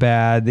berries get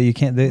bad. You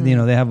can't. You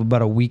know, they have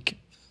about a week.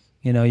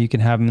 You know, you can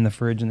have them in the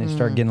fridge, and they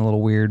start getting a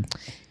little weird.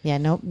 Yeah,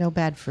 no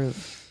bad fruit.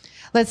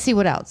 Let's see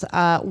what else.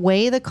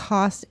 Weigh the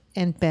cost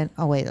and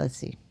Oh wait, let's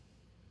see.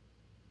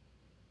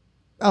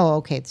 Oh,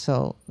 okay.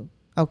 So.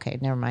 Okay,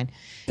 never mind.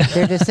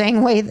 They're just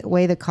saying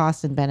weigh the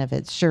costs and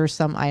benefits. Sure,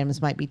 some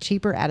items might be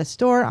cheaper at a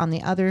store on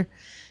the other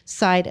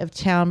side of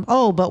town.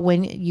 Oh, but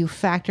when you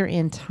factor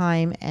in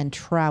time and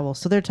travel.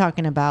 So they're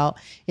talking about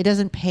it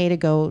doesn't pay to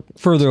go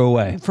further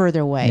away.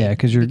 Yeah,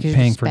 because you're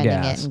paying for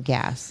gas. It in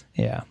gas.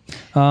 Yeah.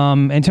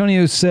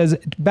 Antonio says,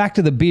 back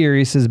to the beer,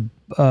 he says,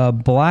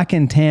 Black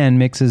and Tan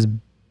mixes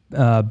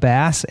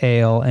Bass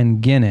Ale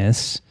and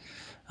Guinness.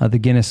 The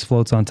Guinness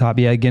floats on top.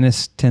 Yeah,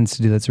 Guinness tends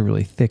to do that's a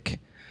really thick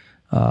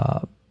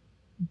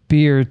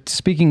beer.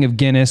 Speaking of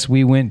Guinness,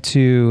 we went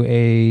to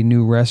a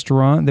new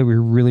restaurant that we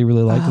really,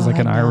 really liked. It's like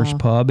an Irish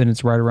pub, and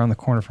it's right around the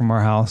corner from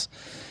our house.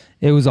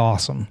 It was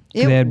awesome.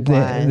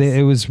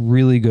 It was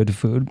really good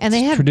food. And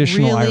they had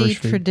traditional really Irish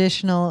food.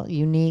 Traditional,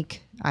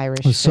 unique Irish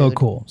It was food.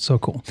 so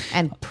cool.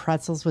 And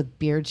pretzels with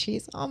beer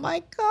cheese. Oh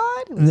my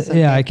God. It was so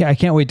I good.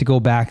 can't wait to go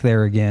back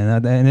there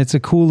again. And it's a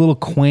cool little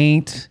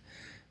quaint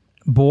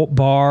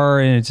bar,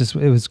 and it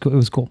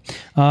was cool.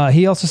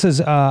 He also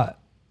says,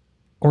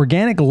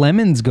 organic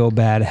lemons go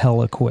bad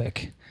hella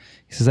quick.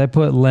 He says, I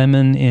put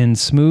lemon in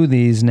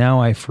smoothies.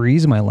 Now I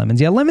freeze my lemons.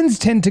 Yeah, lemons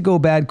tend to go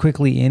bad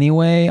quickly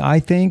anyway,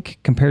 I think,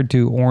 compared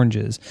to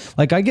oranges.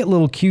 Like I get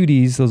little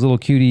cuties, those little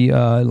cutie,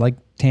 like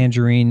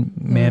tangerine,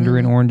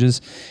 mandarin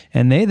oranges,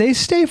 and they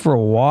stay for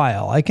a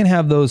while. I can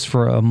have those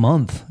for a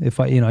month if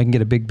I can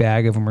get a big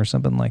bag of them or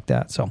something like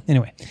that. So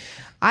anyway.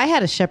 I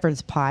had a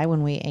shepherd's pie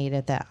when we ate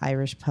at that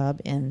Irish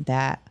pub, and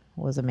that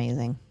was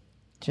amazing.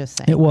 Just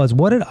saying. It was.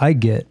 What did I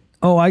get?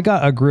 Oh, I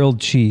got a grilled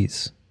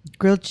cheese.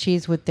 Grilled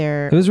cheese with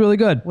their... It was really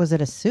good. Was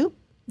it a soup?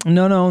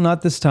 No,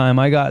 not this time.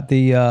 I got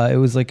the, it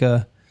was like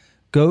a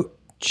goat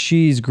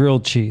cheese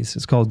grilled cheese.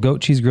 It's called goat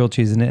cheese grilled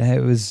cheese, and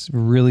it was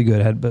really good.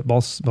 It had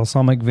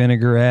balsamic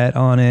vinaigrette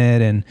on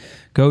it and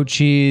goat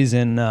cheese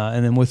and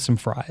then with some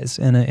fries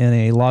and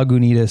a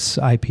Lagunitas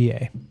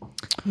IPA.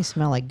 You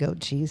smell like goat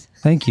cheese.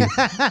 Thank you.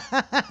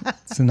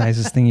 It's the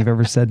nicest thing you've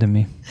ever said to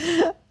me.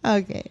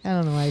 Okay. I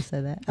don't know why I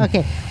said that.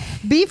 Okay.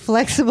 Be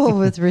flexible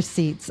with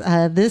receipts.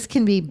 This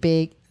can be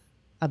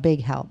a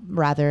big help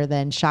rather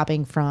than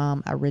shopping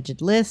from a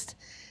rigid list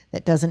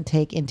that doesn't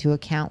take into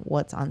account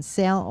what's on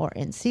sale or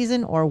in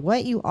season or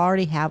what you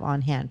already have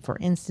on hand. For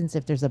instance,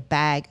 if there's a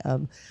bag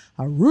of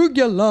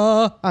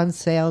arugula on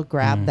sale,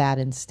 grab that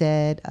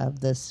instead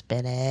of the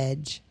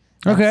spinach.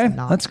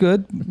 That's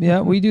good. Yeah,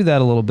 we do that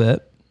a little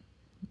bit.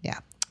 Yeah.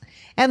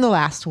 And the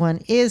last one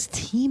is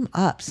team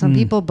up. Some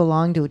people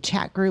belong to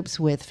chat groups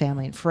with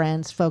family and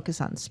friends, focus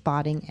on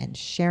spotting and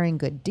sharing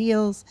good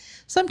deals.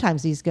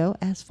 Sometimes these go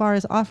as far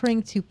as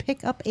offering to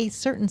pick up a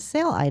certain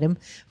sale item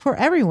for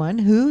everyone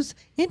who's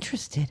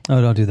interested.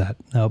 Oh, don't do that.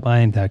 Nope, I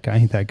ain't that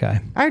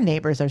guy. Our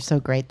neighbors are so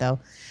great,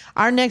 though.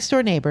 Our next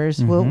door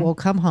neighbors will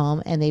come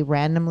home and they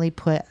randomly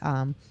put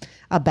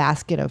a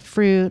basket of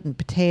fruit and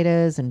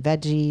potatoes and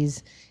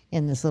veggies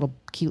in this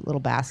cute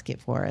little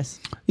basket for us.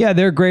 Yeah,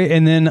 they're great.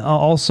 And then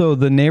also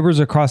the neighbors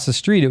across the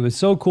street, it was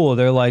so cool.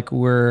 They're like,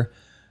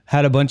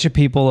 had a bunch of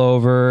people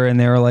over and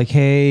they were like,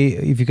 hey,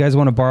 if you guys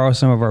want to borrow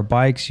some of our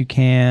bikes, you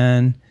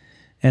can.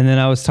 And then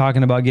I was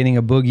talking about getting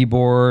a boogie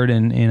board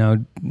and,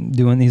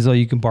 doing these,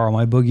 you can borrow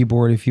my boogie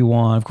board if you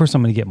want. Of course,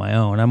 I'm going to get my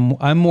own.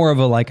 I'm more of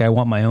I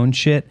want my own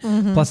shit.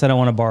 Plus, I don't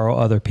want to borrow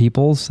other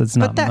people's. It's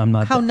not, I'm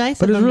not. How nice.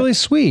 But it's really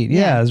sweet.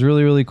 Yeah, it's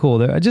really, really cool.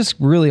 They're just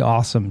really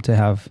awesome to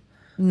have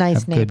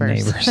neighbors. Good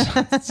neighbors.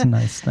 It's a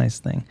nice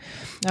thing.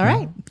 All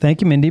right.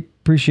 Thank you, Mindy.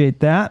 Appreciate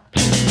that.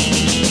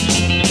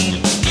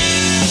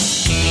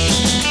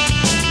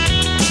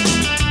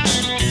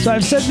 So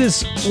I've said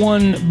this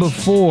one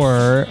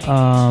before.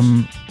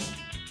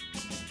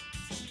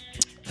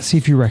 See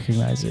if you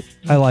recognize it.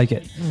 I like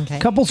it. Okay.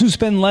 Couples who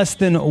spend less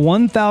than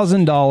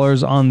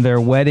 $1,000 on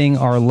their wedding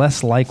are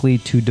less likely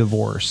to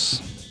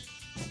divorce.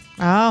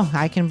 Oh,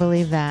 I can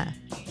believe that.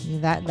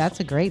 That's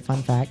a great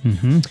fun fact.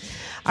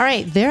 All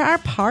right. There are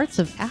parts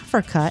of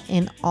Africa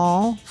in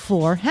all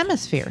 4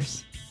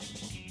 hemispheres.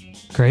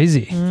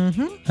 Crazy.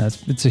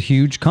 It's a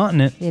huge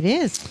continent. It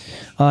is.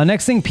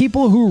 Next thing,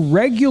 people who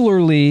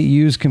regularly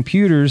use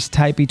computers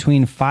type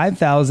between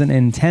 5,000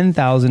 and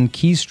 10,000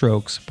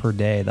 keystrokes per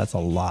day. That's a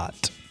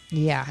lot.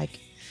 Yeah. I'm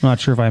not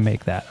sure if I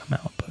make that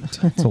amount,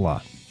 but it's a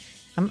lot.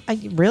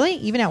 Really?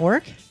 Even at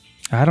work?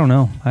 I don't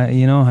know. I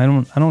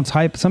don't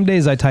type. Some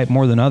days I type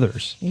more than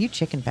others. You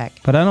chicken back.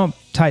 But I don't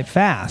type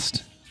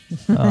fast.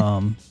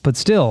 But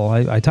still,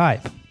 I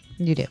type.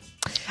 You do.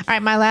 All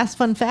right. My last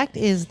fun fact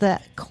is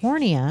that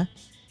cornea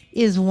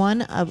is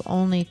one of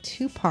only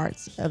 2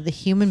 parts of the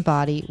human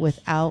body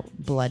without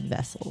blood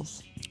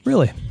vessels.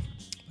 Really?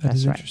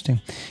 That's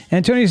interesting.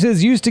 Antonio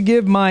says, used to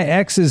give my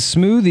exes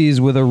smoothies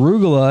with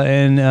arugula,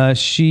 and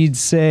she'd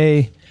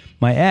say,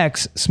 my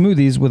ex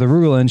smoothies with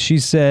arugula, and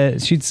she'd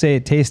say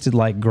it tasted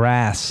like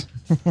grass.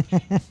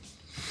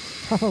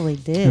 Probably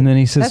did. And then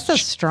he says,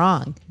 that's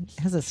strong. It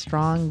has a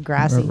strong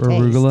grassy taste.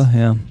 Arugula,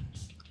 yeah.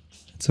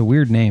 It's a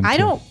weird name. I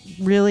don't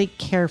really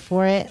care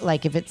for it,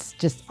 like if it's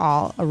just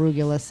all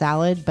arugula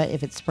salad, but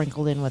if it's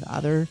sprinkled in with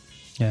other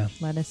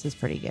lettuce is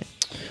pretty good.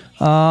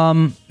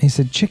 He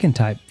said chicken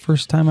type.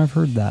 First time I've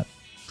heard that.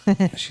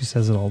 She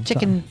says it all the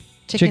time.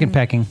 Chicken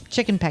pecking.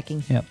 Chicken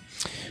pecking. Yep.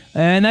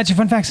 And that's your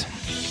fun facts.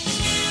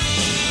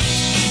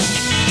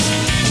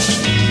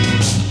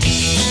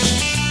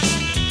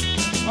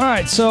 All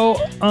right, so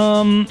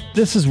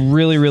this is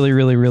really, really,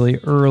 really, really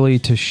early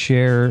to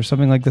share.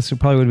 Something like this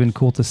probably would have been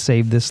cool to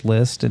save this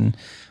list and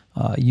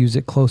use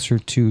it closer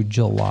to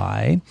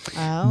July.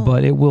 Oh.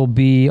 But it will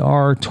be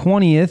our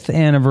 20th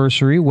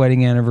anniversary,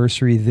 wedding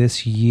anniversary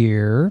this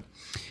year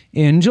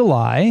in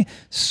July.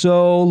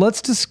 So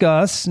let's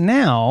discuss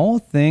now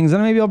things,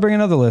 and maybe I'll bring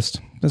another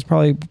list. That's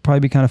probably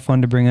be kind of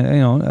fun to bring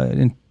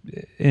it,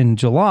 in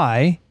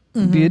July.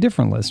 It'd be a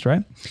different list,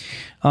 right?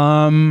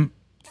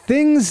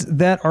 Things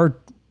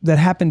that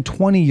happened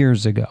 20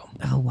 years ago.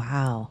 Oh,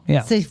 wow.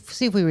 Yeah. See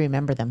if we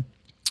remember them.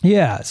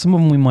 Yeah. Some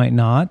of them we might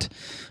not.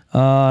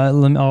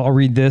 I'll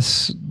read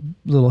this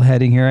little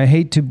heading here. I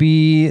hate to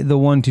be the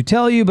one to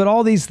tell you, but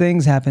all these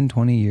things happened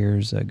 20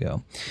 years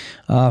ago.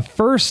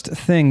 First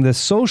thing, the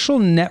social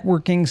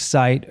networking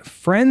site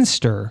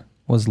Friendster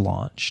was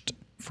launched.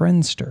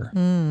 Friendster.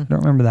 I don't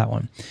remember that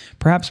one.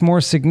 Perhaps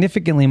more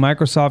significantly,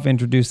 Microsoft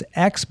introduced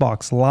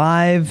Xbox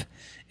Live,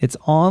 its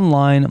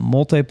online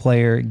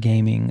multiplayer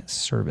gaming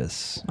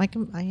service. I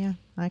can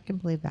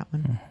believe that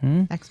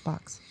one.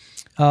 Xbox.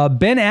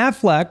 Ben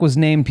Affleck was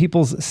named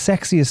People's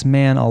Sexiest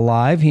Man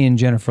Alive. He and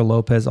Jennifer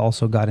Lopez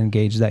also got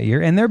engaged that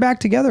year, and they're back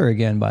together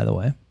again, by the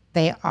way.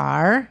 They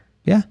are?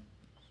 Yeah.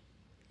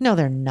 No,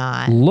 they're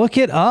not. Look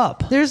it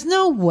up. There's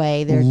no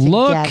way they're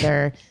Look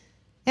together.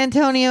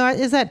 Antonio,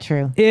 is that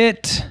true?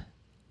 It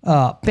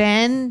up.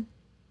 Ben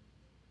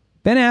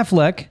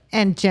Affleck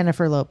and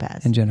Jennifer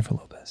Lopez.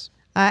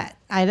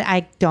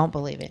 I don't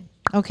believe it.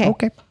 Okay.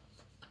 Okay.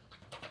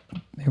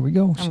 Here we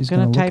go. She's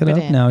gonna going to look type it it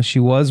up in. now. She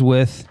was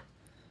with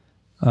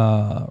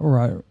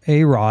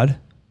A-Rod.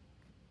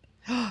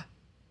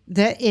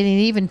 That it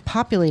even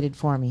populated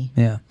for me.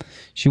 Yeah.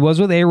 She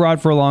was with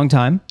A-Rod for a long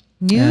time.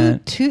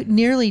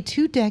 Nearly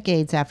 2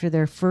 decades after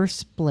their first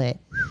split,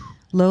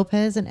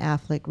 Lopez and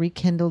Affleck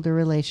rekindled their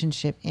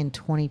relationship in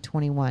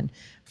 2021.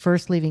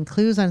 First leaving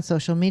clues on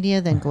social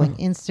media, then going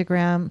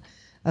Instagram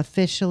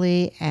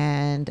officially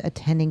and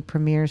attending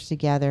premieres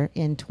together.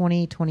 In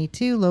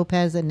 2022,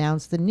 Lopez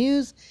announced the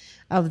news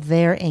of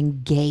their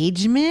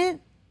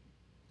engagement.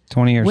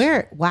 20 years.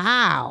 Where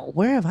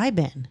have I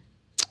been?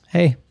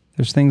 Hey,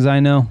 there's things I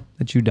know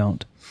that you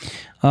don't.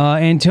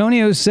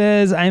 Antonio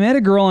says, I met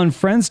a girl on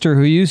Friendster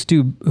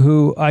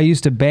who I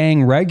used to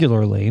bang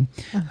regularly.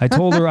 I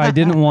told her I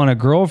didn't want a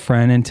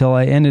girlfriend until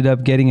I ended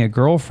up getting a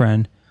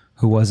girlfriend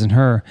who wasn't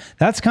her.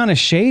 That's kind of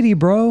shady,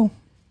 bro.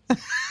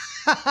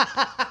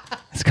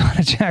 It's kind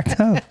of jacked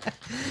up.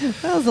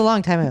 That was a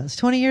long time ago. It was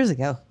 20 years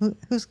ago.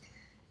 Who's,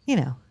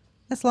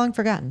 that's long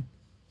forgotten.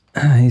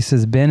 He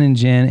says, Ben and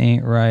Jen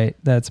ain't right.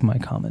 That's my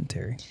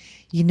commentary.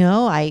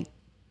 I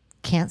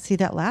can't see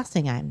that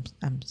lasting.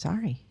 I'm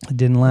sorry. It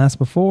didn't last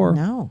before.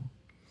 No.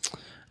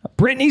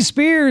 Britney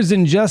Spears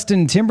and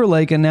Justin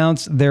Timberlake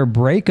announced their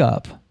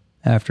breakup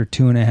after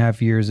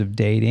 2.5 years of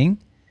dating.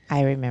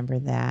 I remember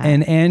that.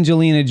 And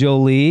Angelina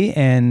Jolie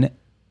and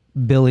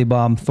Billy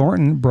Bob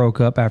Thornton broke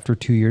up after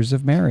 2 years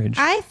of marriage.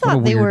 I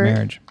thought they were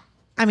marriage.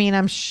 I mean,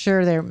 I'm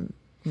sure they're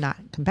not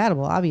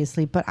compatible,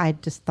 obviously, but I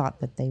just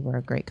thought that they were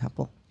a great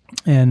couple.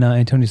 And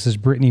Antonio says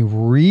Britney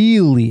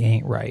really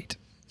ain't right.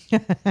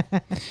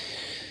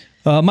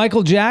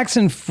 Michael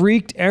Jackson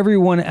freaked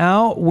everyone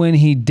out when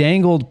he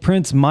dangled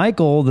Prince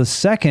Michael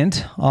II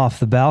off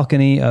the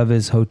balcony of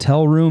his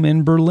hotel room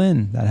in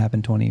Berlin. That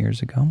happened 20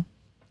 years ago.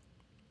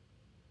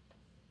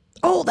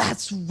 Oh,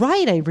 that's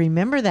right. I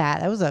remember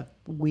that. That was a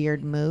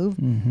weird move.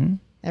 Mm-hmm.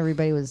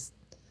 Everybody was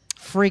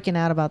freaking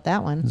out about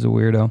that one. He's a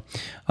weirdo.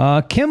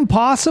 Kim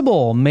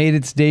Possible made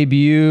its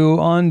debut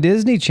on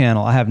Disney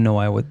Channel. I have no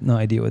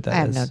idea what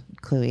that is. I have no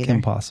clue either.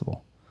 Kim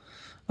Possible.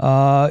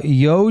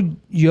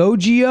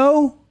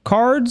 Yu-Gi-Oh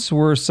cards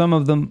were some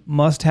of the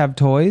must-have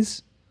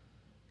toys,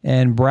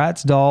 and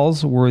Bratz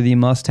dolls were the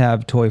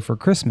must-have toy for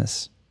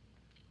Christmas.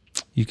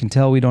 You can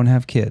tell we don't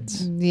have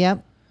kids.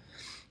 Yep.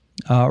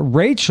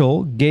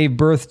 Rachel gave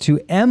birth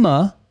to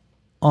Emma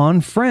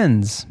on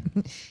Friends.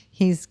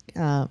 He's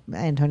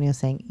Antonio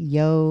saying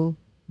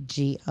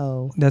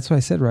Yo-G-O. That's what I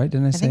said, right?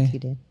 Didn't I say? I think you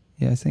did.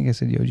 Yeah, I think I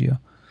said Yu-Gi-Oh.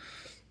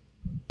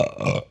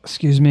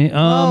 Excuse me.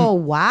 Oh,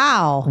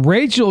 wow.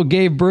 Rachel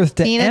gave birth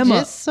to Tina, Emma.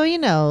 just so you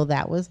know,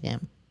 that was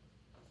him.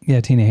 Yeah,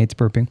 Tina hates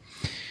burping.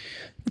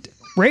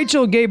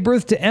 Rachel gave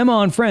birth to Emma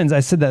on Friends.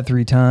 I said that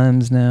 3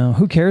 times now.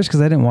 Who cares?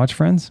 Because I didn't watch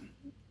Friends.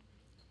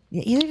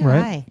 Yeah, either did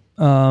Right.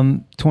 I.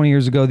 20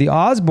 years ago, The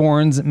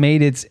Osbournes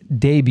made its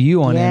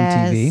debut on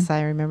MTV. Yes,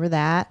 I remember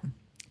that.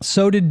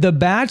 So did The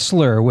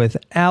Bachelor with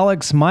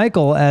Alex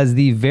Michael as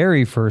the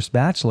very first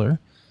Bachelor.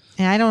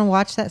 And I don't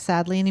watch that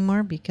sadly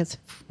anymore because of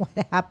what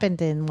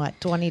happened in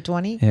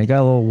 2020? Yeah, it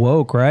got a little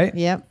woke, right?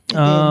 Yep. it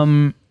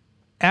did.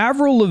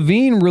 Avril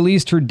Lavigne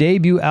released her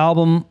debut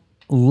album,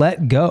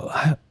 Let Go.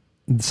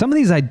 Some of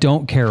these I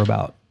don't care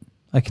about.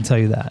 I can tell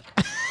you that.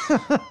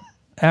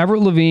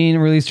 Avril Lavigne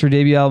released her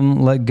debut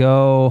album, Let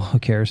Go. Who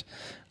cares?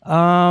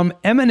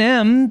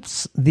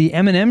 Eminem's The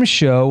Eminem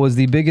Show was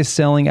the biggest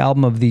selling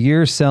album of the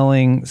year,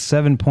 selling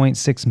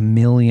 7.6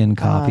 million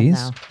copies.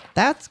 No.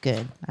 That's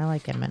good. I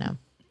like Eminem.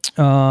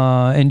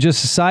 And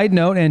just a side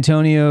note,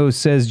 Antonio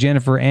says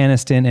Jennifer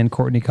Aniston and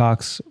Courtney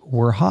Cox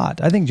were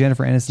hot. I think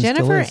Jennifer Aniston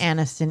still is.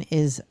 Aniston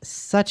is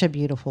such a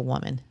beautiful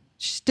woman.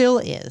 She still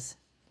is.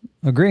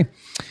 Agree.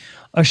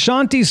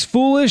 Ashanti's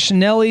Foolish,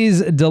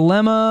 Nelly's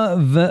Dilemma,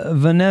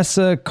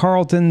 Vanessa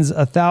Carlton's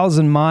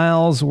 1,000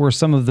 Miles were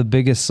some of the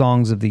biggest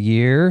songs of the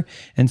year.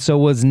 And so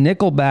was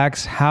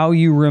Nickelback's How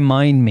You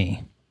Remind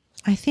Me.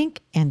 I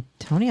think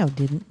Antonio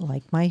didn't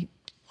like my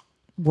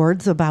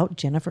words about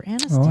Jennifer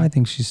Aniston. Oh, I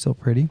think she's still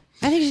pretty.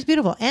 I think she's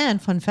beautiful.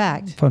 And fun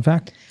fact,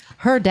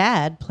 her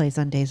dad plays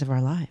on Days of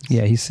Our Lives.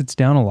 Yeah, he sits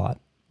down a lot.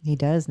 He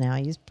does now.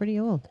 He's pretty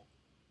old.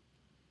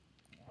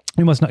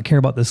 You must not care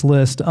about this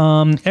list.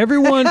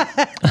 Everyone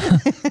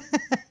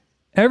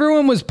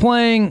was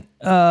playing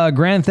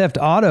Grand Theft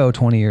Auto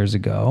 20 years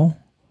ago.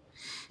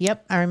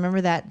 Yep, I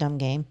remember that dumb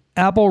game.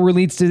 Apple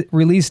released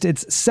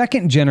its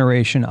second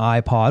generation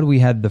iPod. We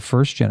had the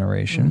first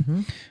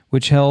generation,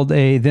 which held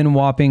a then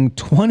whopping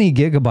 20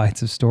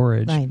 gigabytes of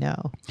storage. I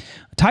know.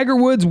 Tiger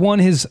Woods won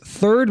his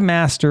third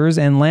Masters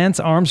and Lance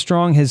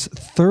Armstrong his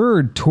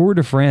third Tour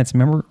de France.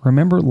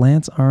 Remember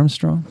Lance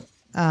Armstrong?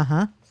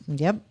 Uh-huh.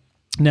 Yep.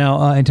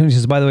 Now, Antonio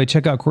says, by the way,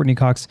 check out Courtney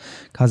Cox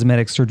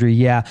Cosmetic Surgery.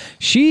 Yeah,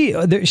 she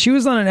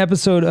was on an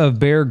episode of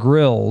Bear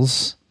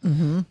Grylls,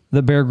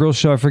 the Bear Grylls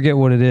show. I forget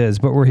what it is,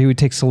 but where he would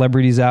take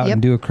celebrities out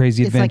and do a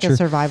crazy adventure.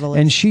 It's like a survivalist.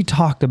 And she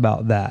talked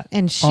about that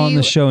on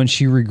the show, and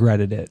she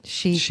regretted it.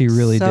 She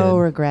really did. So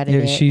regretted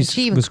it. She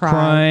even was cried.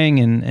 crying,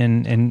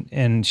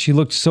 and she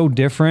looked so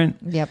different.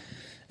 Yep.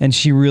 And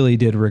she really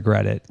did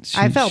regret it.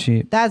 I felt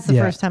that's the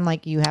first time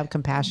like you have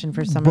compassion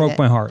for somebody. Broke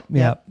my heart.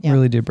 Yep.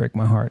 Really did break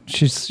my heart.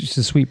 She's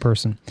a sweet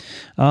person.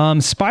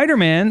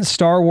 Spider-Man,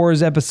 Star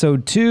Wars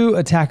Episode 2,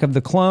 Attack of the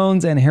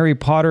Clones, and Harry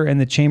Potter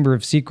and the Chamber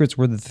of Secrets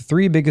were the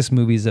three biggest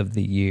movies of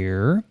the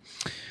year.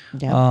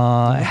 Yep.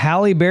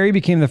 Halle Berry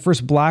became the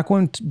first black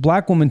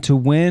woman to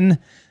win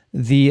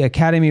the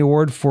Academy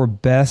Award for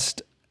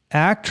Best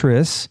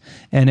Actress,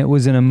 and it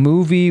was in a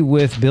movie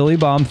with Billy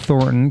Bob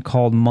Thornton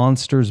called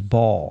Monsters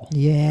Ball.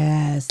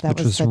 Yes, that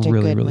was such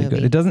really, a good really movie.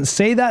 good. It doesn't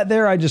say that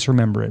there. I just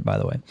remember it, by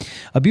the way.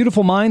 A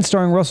Beautiful Mind,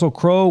 starring Russell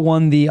Crowe,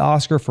 won the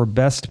Oscar for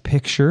Best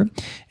Picture,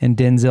 and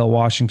Denzel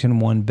Washington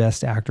won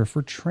Best Actor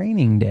for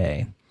Training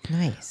Day.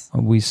 Nice.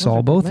 We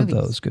saw both of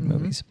those good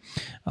movies.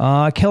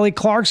 Kelly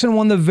Clarkson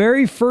won the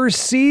very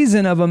first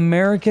season of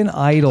American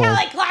Idol.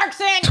 Kelly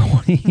Clarkson!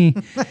 20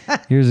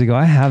 years ago.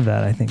 I have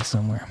that, I think,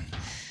 somewhere.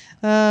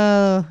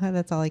 Oh,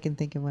 that's all I can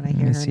think of when I hear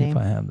Let me her see name. if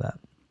I have that.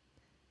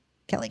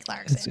 Kelly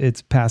Clarkson. It's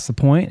past the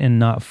point and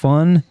not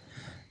fun.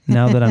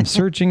 Now that I'm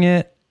searching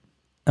it.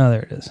 Oh,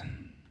 there it is.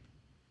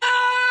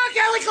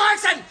 Kelly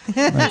Clarkson!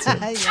 That's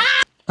it.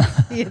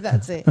 Yeah,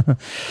 that's it.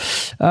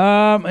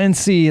 And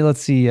see,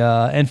 let's see.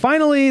 And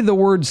finally, the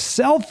word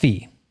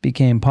selfie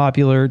became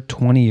popular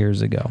 20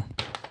 years ago.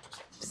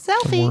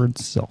 Selfie. The word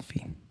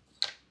selfie.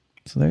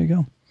 So there you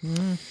go.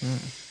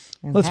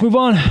 Let's move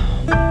on.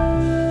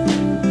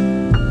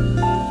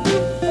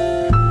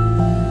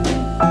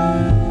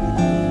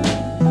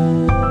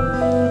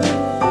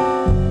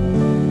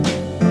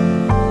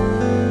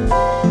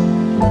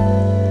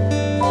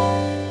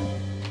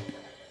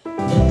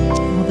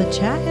 Well, the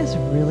chat is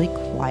really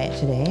quiet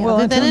today. Well,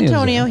 Other than Antonio's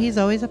Antonio, there. he's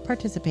always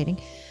participating.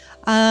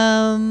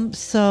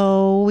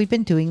 So we've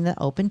been doing the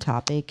open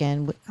topic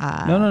and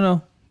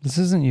No. This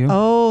isn't you.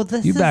 Oh,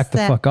 this you is back the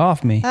that- fuck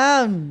off me.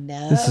 Oh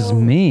no. This is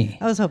me.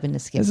 I was hoping to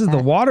skip This is that.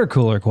 the water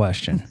cooler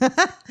question.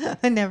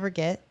 I never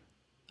get.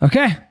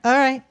 Okay. All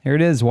right. Here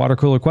it is. Water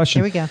cooler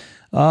question. Here we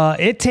go.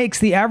 It takes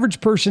the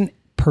average person.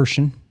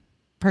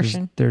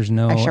 There's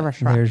no H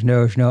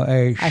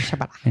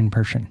in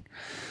person.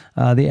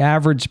 The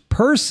average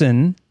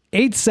person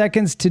 8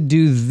 seconds to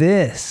do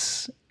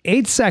this.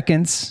 8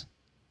 seconds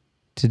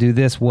to do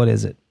this. What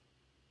is it?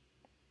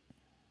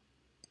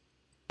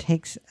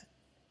 Takes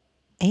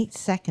 8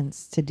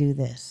 seconds to do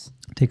this.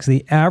 It takes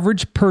the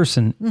average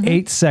person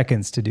 8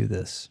 seconds to do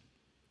this.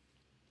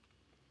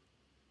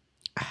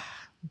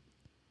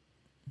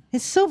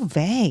 It's so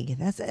vague.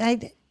 That's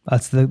it.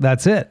 That's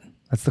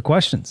the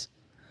questions.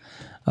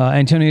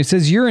 Antonio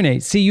says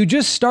urinate. See, you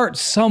just start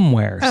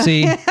somewhere.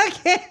 See,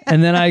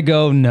 and then I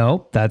go,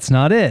 nope, that's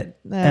not it.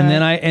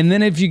 And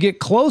then if you get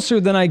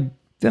closer, then I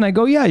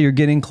go, yeah, you're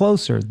getting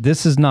closer.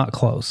 This is not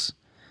close.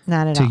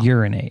 Not at to all.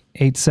 urinate.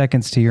 8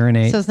 seconds to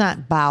urinate. So it's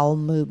not bowel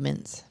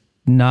movements.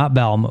 Not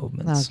bowel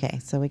movements. Okay,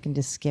 so we can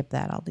just skip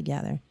that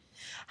altogether.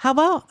 How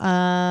about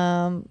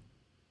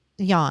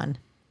yawn?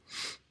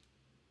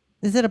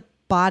 Is it a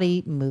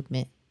body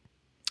movement?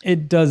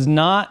 It does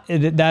not.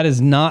 That is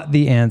not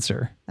the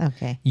answer.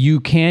 Okay. You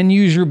can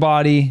use your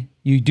body.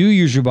 You do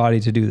use your body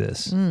to do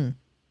this.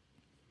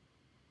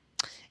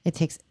 It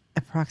takes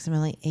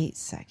approximately 8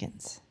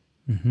 seconds.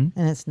 And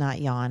it's not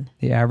yawn.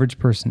 The average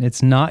person.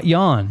 It's not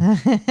yawn. I'm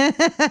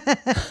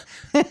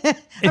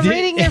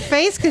reading your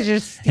face because you're.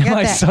 Am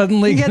I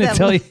suddenly going to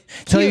tell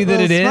you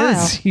that it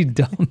is? You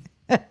don't.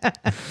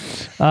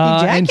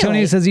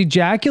 Antonio says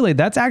ejaculate.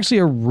 That's actually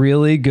a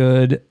really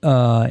good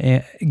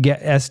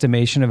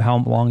estimation of how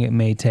long it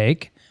may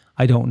take.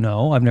 I don't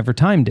know. I've never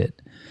timed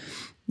it.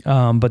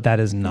 But that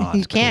is not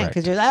You can't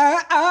because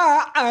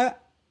you're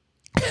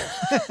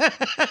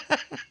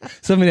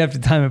Somebody have to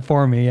time it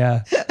for me.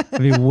 Yeah.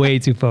 I'd be way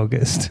too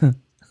focused.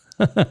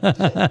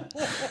 What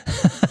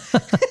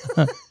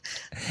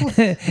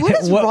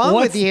is wrong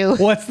with you?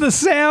 What's the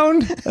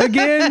sound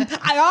again?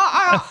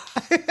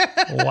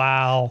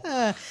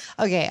 Wow.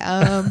 Okay.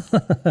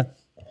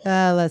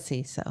 Let's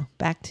see. So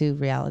back to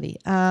reality.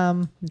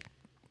 How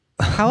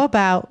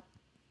about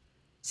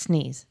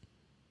sneeze?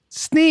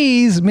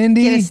 Sneeze,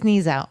 Mindy. Get a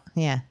sneeze out.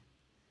 Yeah.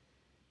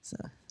 So.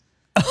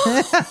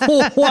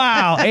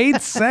 Wow.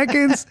 8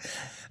 seconds.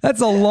 That's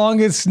the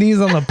longest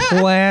sneeze on the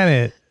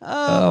planet.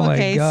 Oh my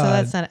okay. God. So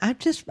that's not.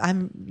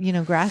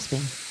 I'm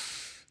grasping.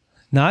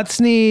 Not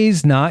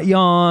sneeze, not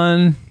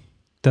yawn.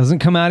 Doesn't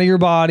come out of your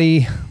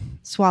body.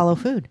 Swallow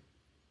food.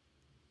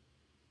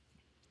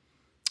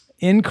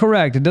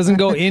 Incorrect. It doesn't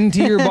go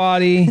into your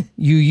body.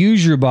 You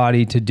use your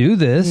body to do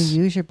this.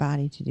 You use your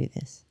body to do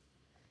this.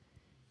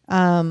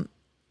 Can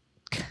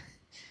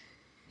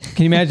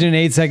you imagine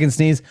an 8-second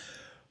sneeze?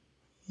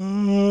 All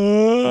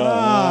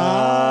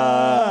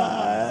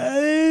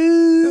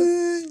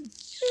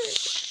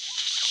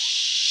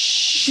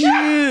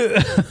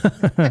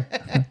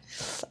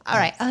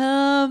right.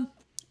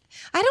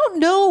 I don't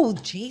know,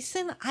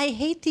 Jason. I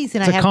hate these,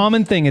 and It's a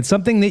common thing. It's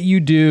something that you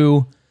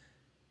do.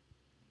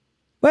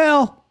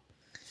 Well,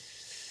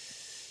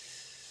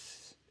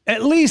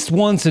 at least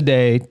once a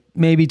day,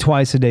 maybe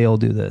twice a day. You'll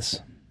do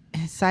this.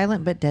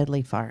 silent but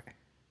deadly fart.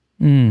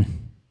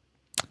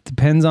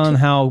 Depends on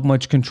how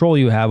much control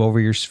you have over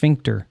your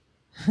sphincter.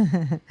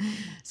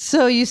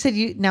 So you said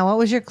now what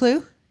was your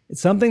clue? It's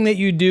something that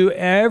you do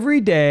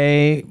every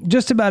day,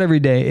 just about every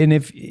day. And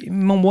if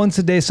once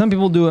a day, some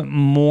people do it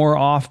more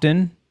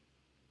often,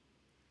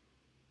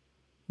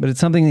 but it's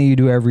something that you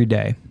do every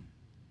day.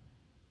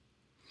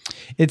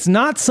 It's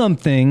not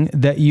something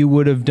that you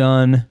would have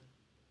done.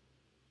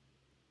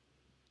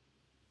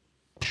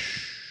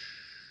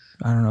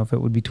 I don't know if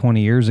it would be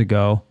 20 years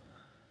ago.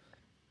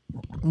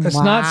 It's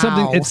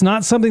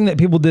not something that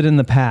people did in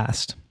the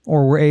past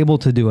or were able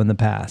to do in the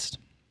past.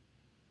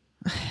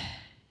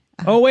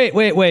 Oh,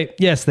 wait.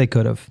 Yes, they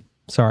could have.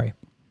 Sorry.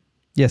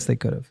 Yes, they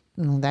could have.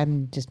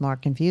 I'm just more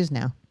confused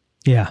now.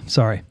 Yeah,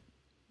 sorry.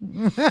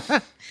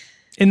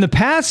 In the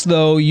past,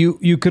 though,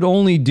 you could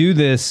only do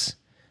this,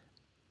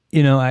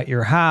 at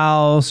your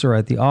house or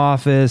at the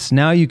office.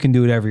 Now you can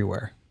do it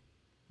everywhere.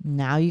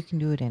 Now you can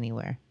do it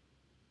anywhere.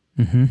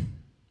 Mm-hmm.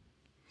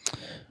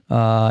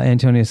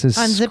 Antonia says,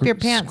 unzip your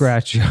pants.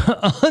 Scratch. You can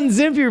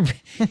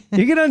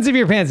unzip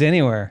your pants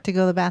anywhere. To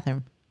go to the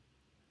bathroom.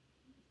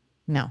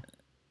 No,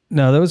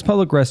 there was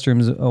public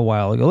restrooms a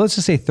while ago. Let's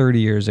just say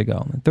 30 years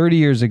ago. 30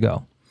 years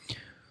ago.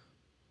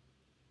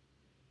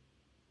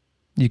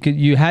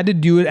 You had to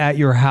do it at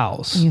your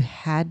house. You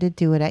had to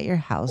do it at your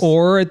house.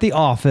 Or at the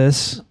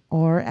office.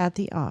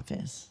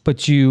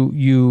 But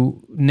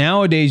you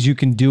nowadays you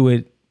can do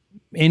it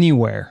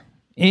anywhere,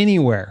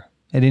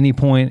 at any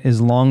point, as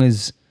long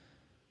as,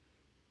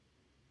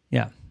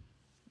 yeah.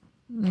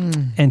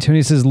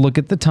 Antonia says, look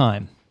at the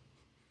time.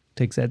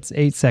 Takes that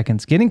 8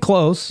 seconds. Getting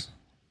close.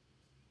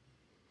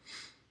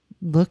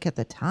 Look at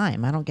the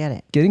time. I don't get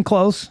it. Getting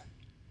close.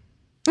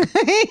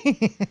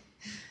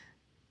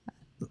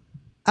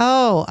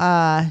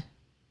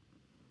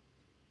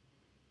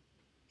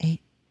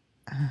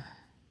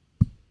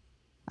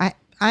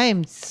 I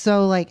am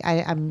so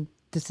I'm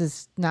this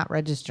is not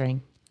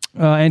registering.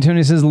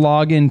 Antonia says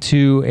log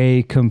into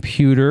a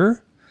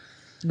computer.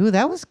 Ooh,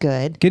 that was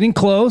good. Getting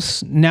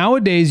close.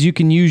 Nowadays you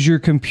can use your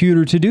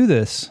computer to do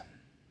this.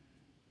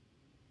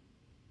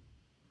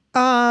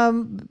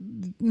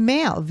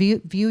 Mail.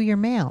 View your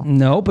mail.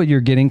 No, but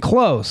you're getting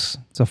close.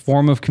 It's a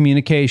form of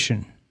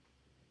communication.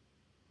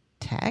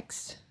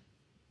 Text.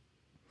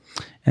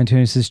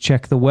 Antonia says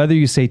check the weather.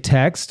 You say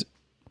text.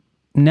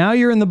 Now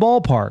you're in the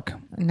ballpark.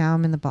 Now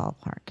I'm in the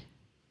ballpark.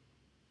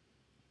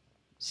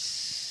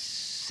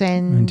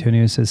 Send.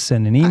 Antonio says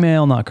send an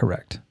email. Not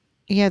correct.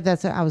 Yeah,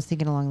 that's what I was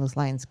thinking along those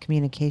lines.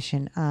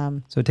 Communication.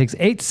 So it takes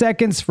 8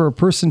 seconds for a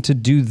person to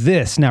do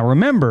this. Now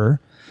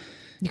remember,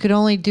 you could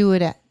only do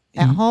it at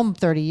home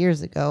 30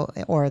 years ago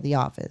or the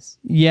office.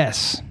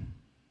 Yes.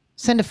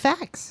 Send a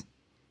fax.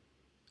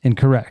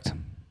 Incorrect.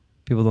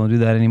 People don't do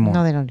that anymore.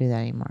 No, they don't do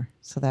that anymore.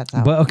 So that's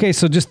out. But okay,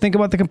 so just think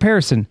about the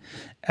comparison.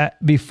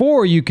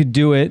 Before you could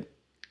do it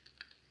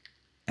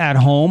at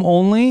home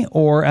only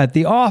or at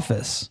the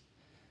office.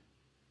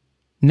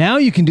 Now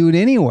you can do it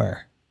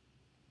anywhere.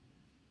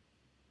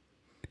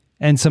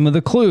 And some of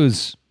the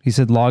clues, he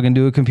said log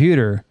into a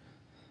computer.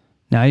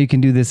 Now you can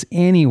do this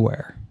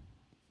anywhere.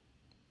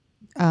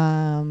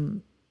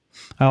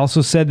 I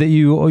also said that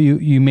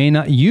you may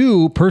not,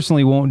 you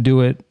personally won't do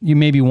it. You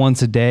maybe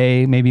once a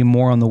day, maybe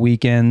more on the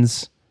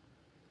weekends.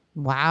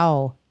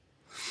 Wow.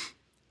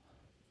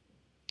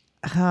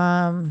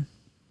 Do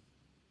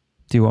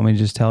you want me to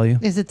just tell you?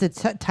 Is it the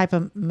type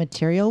of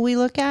material we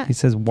look at? He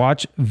says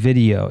watch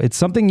video. It's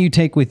something you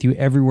take with you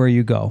everywhere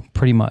you go,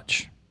 pretty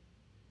much.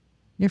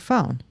 Your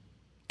phone.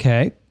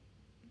 Okay.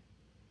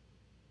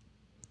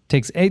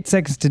 Takes 8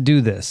 seconds to do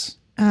this.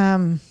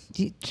 I'm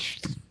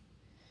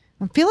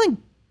feeling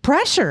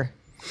pressure.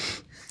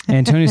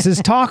 Antonio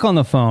says talk on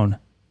the phone.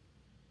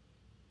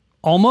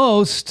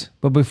 Almost,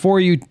 but before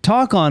you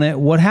talk on it,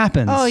 what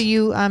happens? Oh,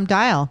 you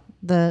dial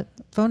the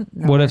phone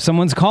number. What if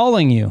someone's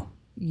calling you?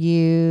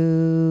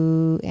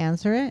 You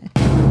answer it.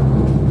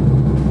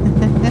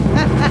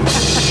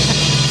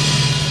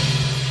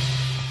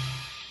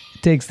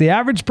 It takes the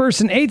average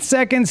person 8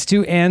 seconds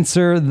to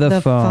answer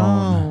the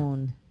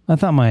phone. I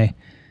thought my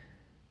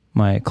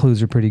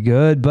clues are pretty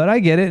good, but I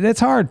get it. It's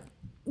hard.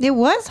 It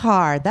was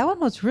hard. That one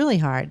was really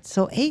hard.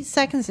 So 8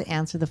 seconds to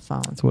answer the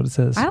phone. That's what it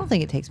says. I don't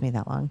think it takes me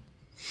that long.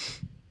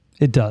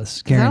 It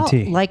does.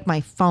 Guarantee. I don't like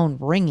my phone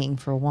ringing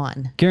for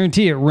one.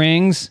 Guarantee it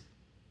rings.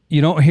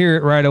 You don't hear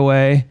it right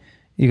away.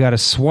 You got to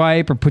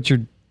swipe or put your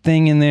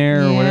thing in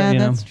there or whatever.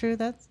 Yeah, that's true.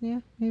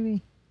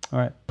 Maybe. All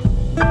right.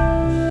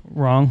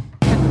 Wrong.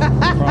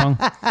 Wrong.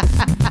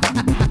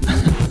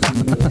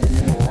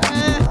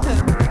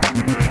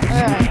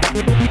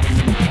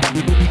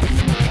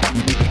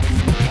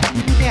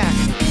 Yeah.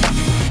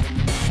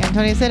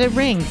 Antonio said it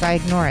rings. I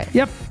ignore it.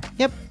 Yep.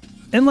 Yep.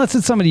 Unless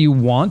it's somebody you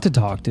want to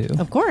talk to.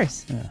 Of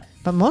course.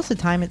 But most of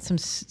the time, it's some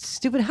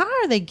stupid. How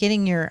are they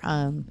getting your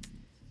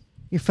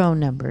phone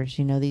numbers?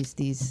 You know,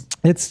 these.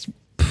 It's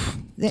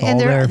And all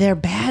there. they're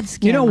bad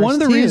scammers. You know, one of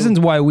the too. reasons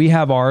why we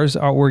have ours,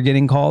 we're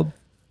getting called,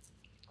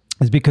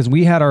 is because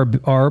we had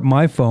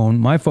my phone.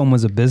 My phone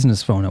was a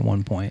business phone at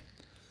one point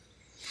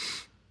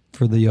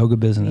for the yoga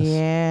business.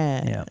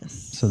 Yes. Yeah.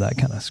 So that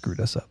kind of screwed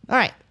us up. All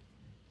right.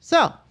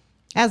 So,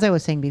 as I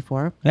was saying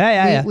before,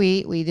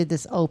 we did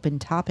this open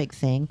topic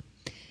thing,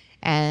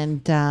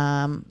 and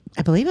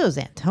I believe it was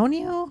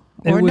Antonio,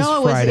 It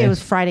was Friday. It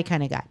was Friday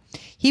kind of guy.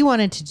 He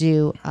wanted to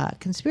do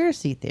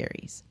conspiracy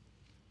theories,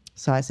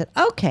 so I said,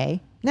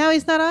 okay. Now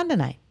he's not on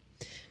tonight,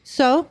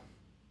 so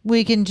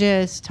we can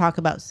just talk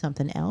about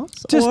something else.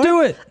 Just or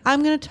do it.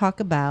 I'm going to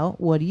talk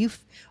about what do you.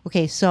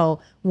 Okay,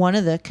 so one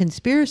of the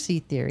conspiracy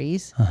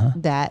theories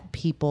that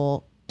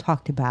people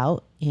talked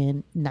about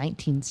in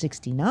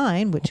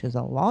 1969, which was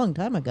a long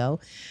time ago,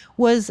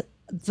 was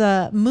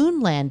the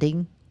moon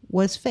landing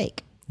was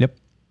fake. Yep.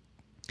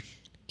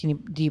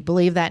 Do you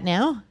believe that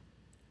now?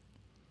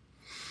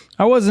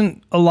 I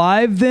wasn't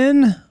alive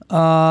then.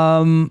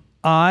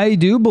 I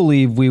do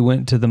believe we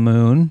went to the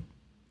moon.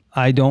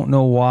 I don't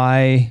know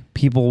why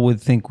people would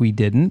think we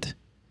didn't.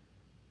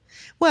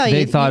 Well,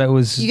 They thought it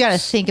was- You got to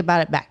think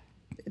about it back.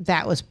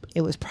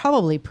 It was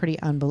probably pretty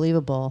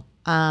unbelievable.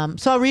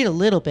 So I'll read a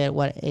little bit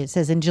what it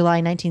says. In July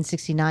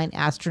 1969,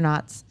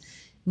 astronauts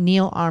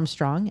Neil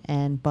Armstrong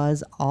and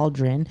Buzz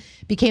Aldrin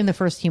became the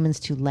first humans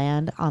to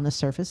land on the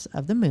surface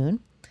of the moon.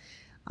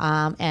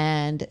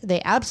 And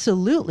they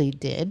absolutely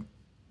did.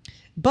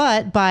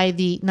 But by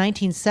the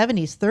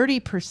 1970s,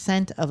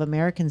 30% of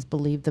Americans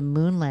believed the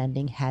moon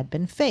landing had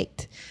been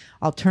faked.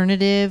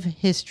 Alternative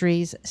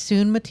histories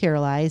soon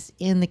materialized.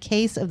 In the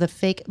case of the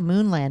fake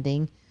moon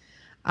landing,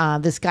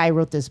 this guy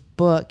wrote this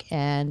book,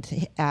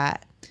 and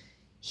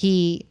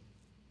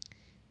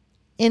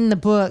in the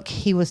book,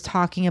 he was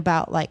talking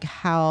about like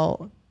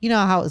how, you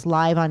know, how it was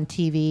live on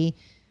TV.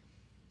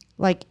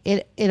 Like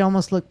it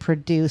almost looked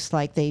produced,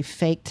 like they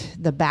faked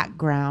the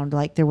background.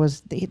 Like they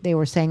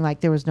were saying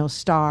like there was no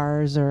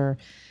stars, or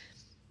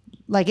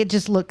like it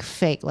just looked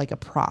fake, like a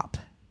prop.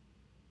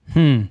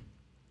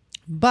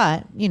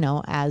 But, you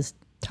know, as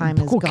time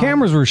has gone.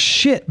 Cameras were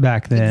shit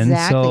back then.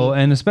 Exactly. So,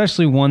 and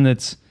especially one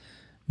that's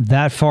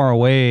that far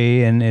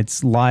away and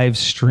it's live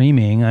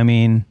streaming. I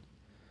mean,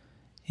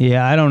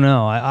 yeah, I don't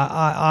know.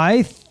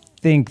 I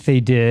think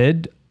they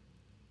did.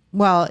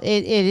 Well,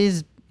 it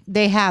is.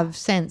 They have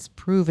since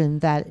proven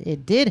that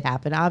it did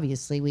happen.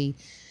 Obviously, we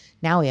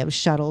have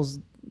shuttles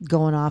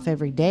going off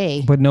every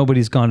day. But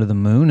nobody's gone to the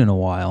moon in a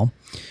while.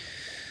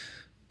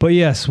 But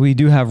yes, we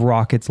do have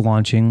rockets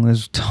launching.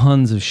 There's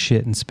tons of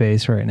shit in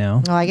space right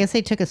now. Well, I guess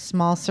they took a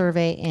small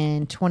survey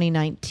in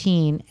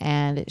 2019,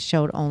 and it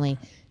showed only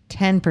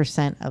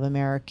 10% of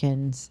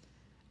Americans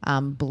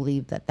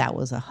believe that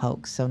was a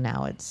hoax. So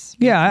now it's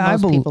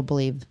most people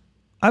believe.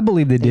 I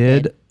believe they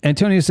did.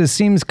 Antonio says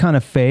seems kind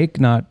of fake,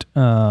 but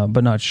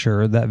not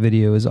sure. That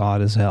video is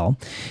odd as hell.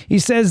 He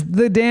says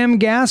the damn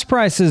gas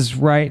prices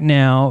right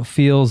now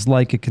feels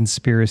like a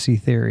conspiracy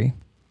theory.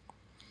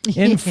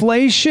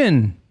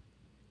 Inflation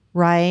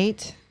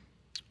Right.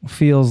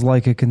 feels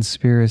like a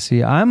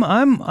conspiracy.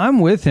 I'm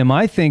with him.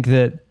 I think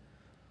that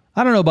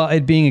I don't know about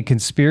it being a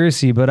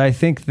conspiracy, but I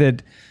think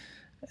that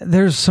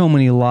there's so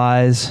many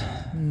lies.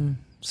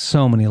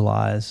 So many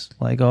lies.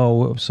 Like,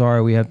 oh,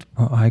 sorry, we have to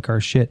hike our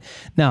shit.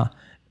 Now,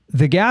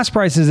 the gas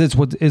prices is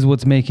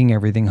what's making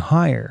everything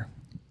higher.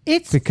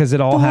 It's because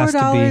it all has to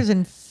be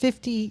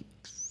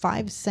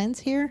 $4.55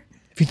 here.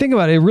 If you think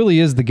about it, it really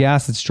is the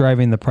gas that's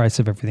driving the price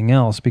of everything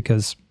else,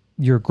 because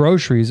your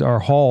groceries are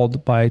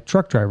hauled by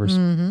truck drivers.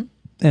 And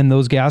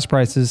those gas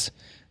prices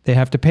they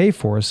have to pay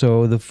for,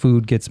 so the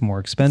food gets more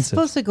It's expensive.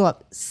 supposed to go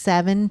up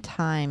 7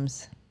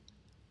 times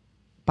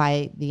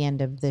by the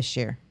end of this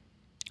year.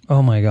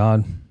 Oh my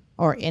God.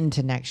 Or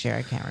into next year.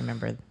 I can't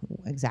remember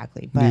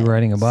exactly. Be But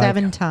riding a bike.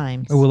 7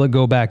 times. Will it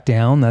go back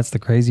down? That's the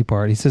crazy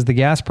part. He says the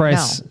gas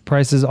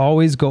prices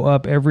always go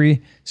up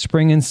every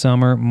spring and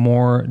summer,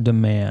 more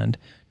demand.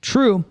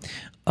 True.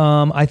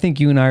 I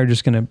think you and I are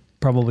just going to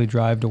probably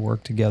drive to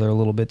work together a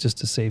little bit just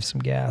to save some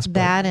gas.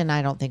 That, and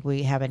I don't think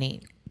we have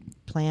any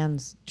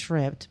plans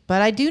tripped.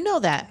 But I do know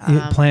that.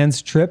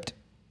 Plans tripped?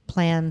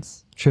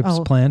 Plans. Trips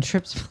planned?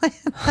 Trips planned.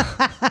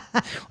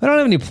 We don't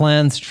have any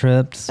plans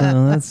tripped.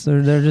 So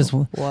they're just,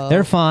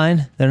 they're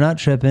fine. They're not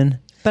tripping.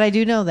 But I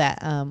do know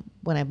that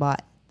when I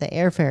bought the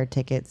airfare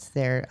tickets,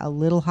 they're a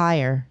little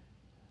higher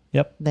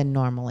than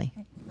normally.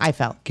 I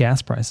felt.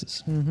 Gas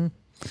prices.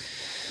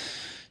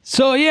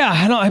 So, yeah,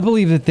 I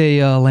believe that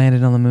they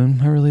landed on the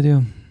moon. I really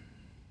do.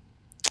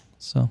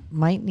 So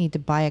might need to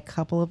buy a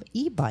couple of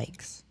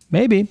e-bikes.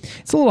 Maybe.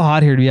 It's a little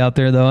hot here to be out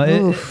there, though.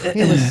 Oof,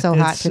 it was so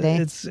hot today.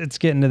 It's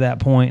getting to that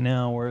point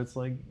now where it's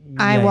like,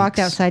 I walked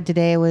yikes. outside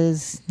today. It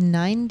was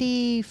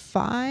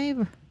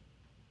 95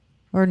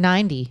 or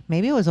 90.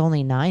 Maybe it was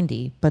only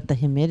 90, but the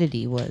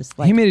humidity was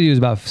like, Humidity was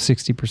about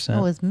 60%.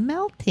 it was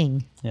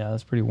melting. Yeah,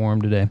 that's pretty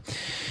warm today.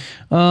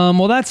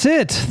 Well, that's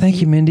it. Thank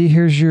you, Mindy.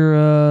 Here's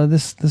your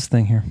this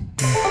thing here.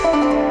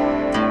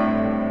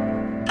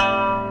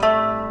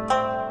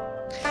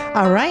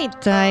 All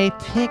right, I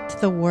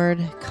picked the word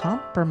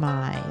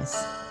compromise.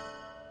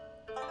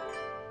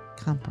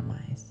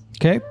 Compromise.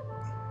 Okay.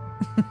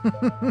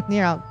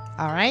 You're all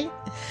right.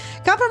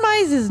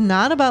 Compromise is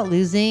not about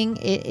losing.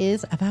 It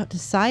is about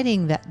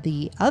deciding that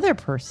the other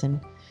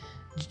person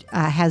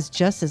has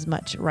just as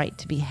much right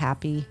to be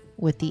happy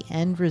with the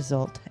end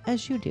result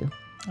as you do.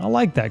 I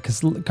like that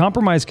because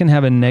compromise can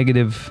have a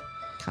negative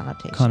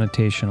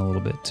Connotation. a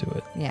little bit to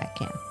it. Yeah, it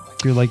can.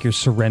 You're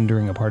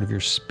surrendering a part of your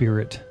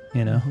spirit,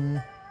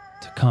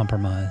 to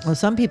compromise. Well,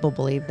 some people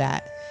believe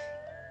that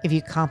if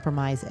you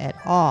compromise at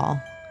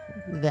all,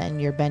 then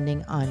you're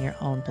bending on your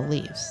own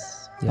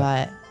beliefs. Yeah.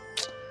 But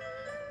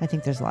I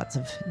think there's lots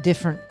of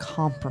different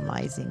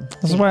compromising.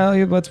 That's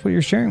what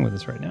you're sharing with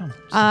us right now.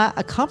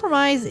 A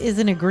compromise is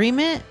an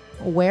agreement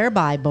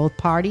whereby both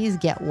parties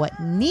get what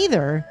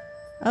neither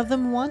of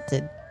them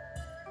wanted.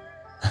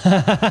 Okay,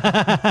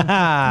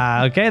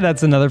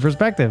 that's another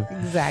perspective.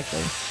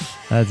 Exactly.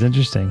 That's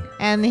interesting.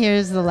 And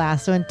here's the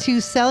last one.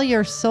 To sell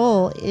your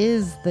soul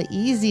is the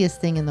easiest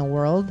thing in the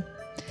world.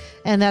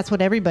 And that's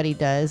what everybody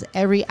does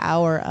every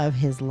hour of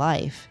his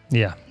life.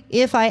 Yeah.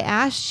 If I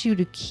asked you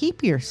to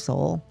keep your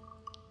soul,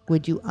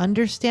 would you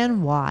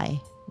understand why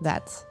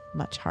that's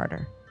much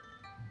harder?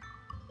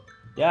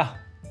 Yeah.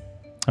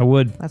 I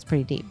would. That's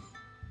pretty deep.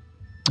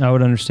 I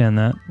would understand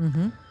that.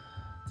 Mm-hmm.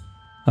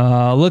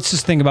 Let's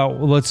just think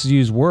about, let's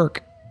use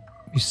work.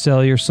 You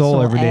sell your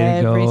soul every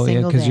day to every go,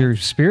 single because day. your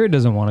spirit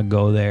doesn't want to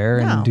go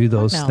there No, and do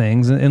those no.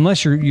 things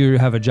unless you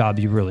have a job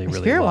you really, My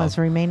really spirit love. wants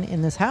to remain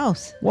in this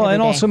house. Well, every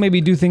and day. also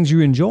maybe do things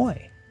you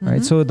enjoy, right?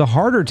 Mm-hmm. So the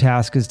harder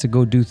task is to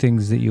go do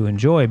things that you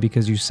enjoy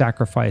because you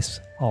sacrifice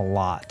a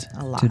lot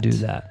to do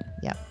that.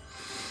 Yep.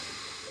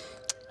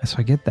 So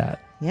I get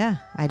that. Yeah,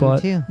 I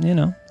But, do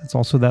too. it's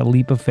also that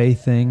leap of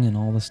faith thing and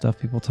all the stuff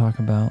people talk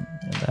about,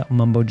 that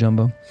mumbo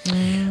jumbo.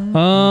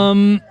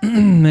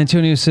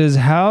 Antonio says,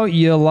 how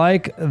you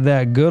like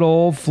that good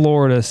old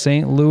Florida,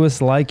 St.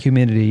 Louis-like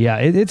humidity? Yeah,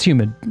 it's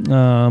humid.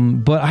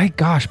 But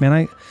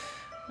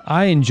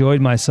I enjoyed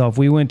myself.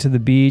 We went to the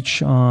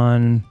beach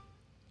on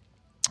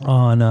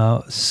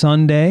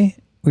Sunday.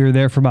 We were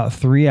there for about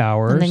 3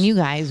 hours. And then you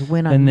guys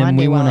went on and then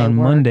Monday we went while I on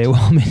worked. Monday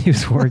while Minnie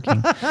was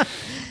working.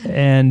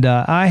 And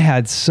I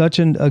had such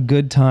a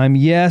good time.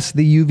 Yes,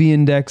 the UV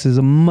index is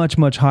much,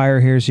 much higher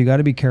here, so you got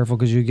to be careful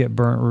because you get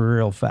burnt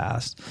real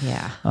fast.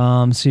 Yeah.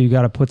 So you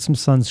got to put some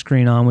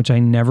sunscreen on, which I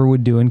never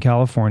would do in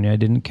California. I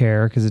didn't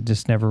care because it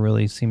just never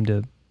really seemed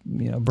to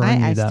burn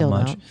I you that still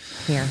much. don't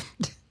here.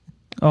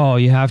 Oh,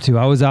 you have to.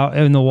 I was out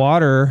in the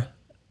water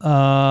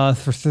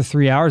for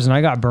 3 hours and I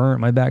got burnt.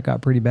 My back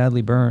got pretty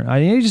badly burnt.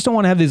 You just don't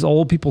want to have these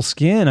old people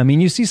skin. I mean,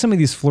 you see some of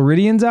these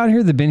Floridians out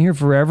here that've been here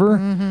forever.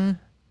 Mm-hmm.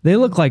 They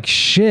look like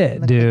shit,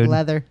 Look dude. like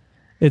leather.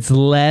 It's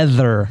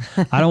leather.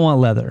 I don't want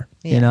leather.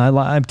 Yeah.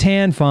 I'm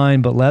tan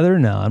fine, but leather,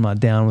 no, I'm not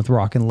down with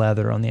rocking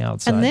leather on the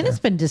outside. And then there. it's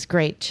been just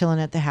great chilling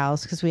at the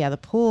house because we have the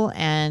pool,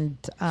 and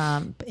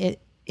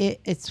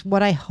it's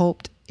what I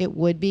hoped it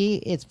would be.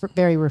 It's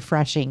very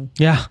refreshing.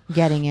 Yeah.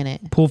 Getting in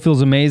it. Pool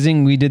feels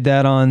amazing. We did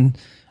that I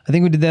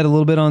think we did that a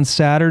little bit on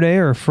Saturday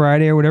or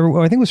Friday or whatever.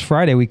 Well, I think it was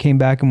Friday. We came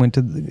back and went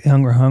to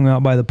hung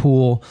out by the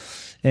pool.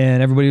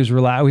 And everybody was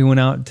relaxed. We went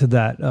out to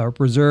that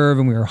reserve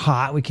and we were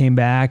hot. We came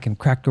back and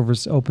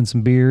opened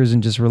some beers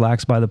and just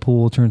relaxed by the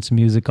pool, turned some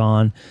music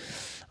on.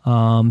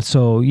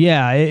 So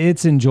yeah,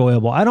 it's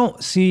enjoyable. I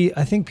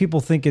think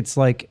people think it's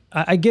like,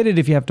 I get it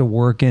if you have to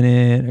work in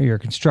it or you're a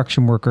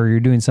construction worker, or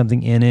you're doing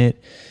something in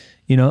it.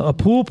 A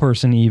pool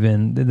person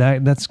even,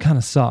 that's kind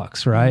of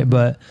sucks, right? Mm-hmm.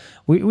 But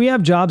we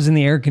have jobs in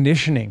the air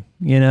conditioning,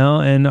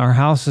 and our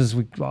houses,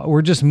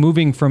 we're just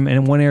moving from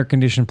one air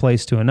conditioned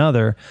place to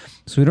another.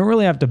 So we don't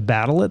really have to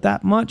battle it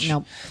that much.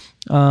 Nope.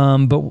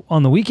 But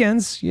on the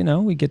weekends,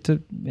 we get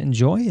to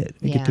enjoy it.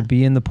 We get to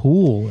be in the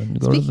pool and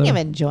go Speaking of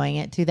enjoying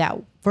it too,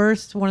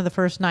 one of the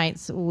first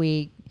nights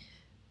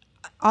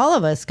all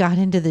of us got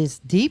into this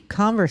deep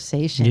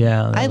conversation.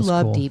 Yeah, I was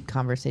love cool. deep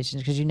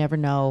conversations because you never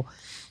know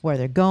where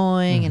they're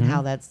going and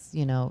how that's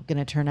going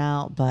to turn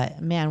out.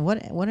 But man,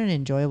 what an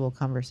enjoyable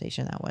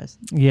conversation that was.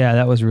 Yeah,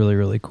 that was really,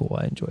 really cool.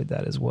 I enjoyed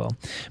that as well.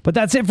 But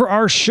that's it for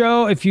our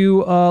show. If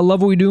you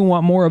love what we do and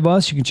want more of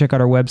us, you can check out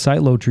our website,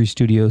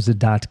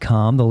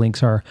 lowtreestudios.com. The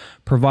links are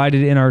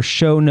provided in our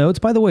show notes.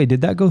 By the way,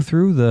 did that go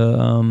through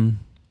the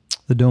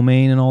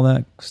domain and all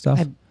that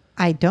stuff?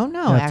 I don't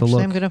know. You have to Actually,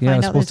 look. I'm going to Yeah, find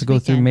it's out supposed this to go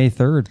through weekend. May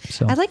 3rd.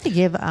 So I'd like to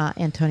give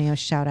Antonio a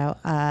shout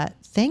out.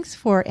 Thanks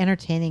for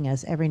entertaining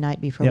us every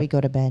night before we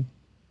go to bed.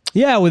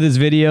 yeah, with his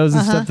videos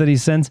and stuff that he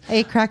sends.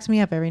 It cracks me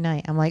up every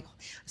night. I'm like,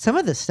 some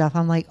of this stuff,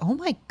 I'm like, oh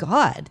my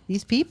God,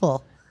 these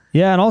people.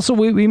 Yeah, and also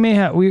we may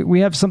have we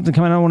have something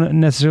coming. I don't want to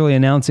necessarily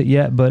announce it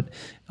yet, but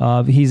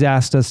he's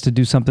asked us to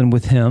do something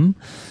with him.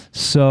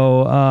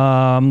 So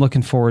I'm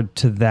looking forward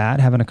to that,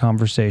 having a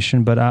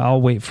conversation. But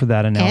I'll wait for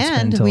that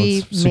announcement And until we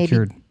it's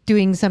secured. may be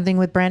doing something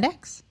with Brand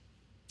X.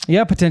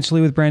 Yeah,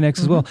 potentially with Brand X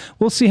as well.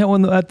 We'll see how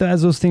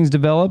as those things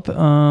develop.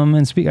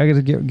 And speak, I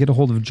got to get a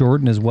hold of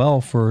Jordan as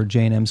well for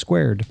J&M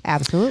Squared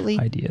Absolutely.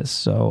 ideas.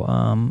 So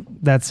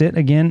that's it.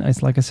 Again,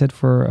 it's like I said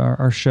for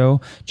our show.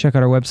 Check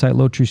out our website,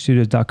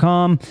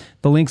 lowtreestudios.com.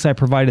 The links I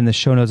provide in the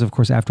show notes, of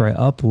course, after I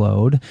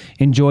upload.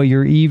 Enjoy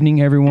your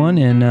evening, everyone,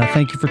 and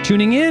thank you for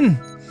tuning in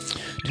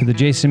to the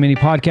Jason Minnie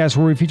Podcast,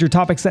 where we feature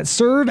topics that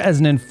serve as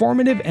an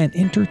informative and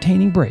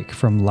entertaining break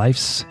from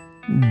life's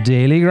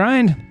daily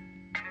grind.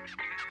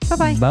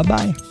 Bye-bye.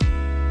 Bye-bye.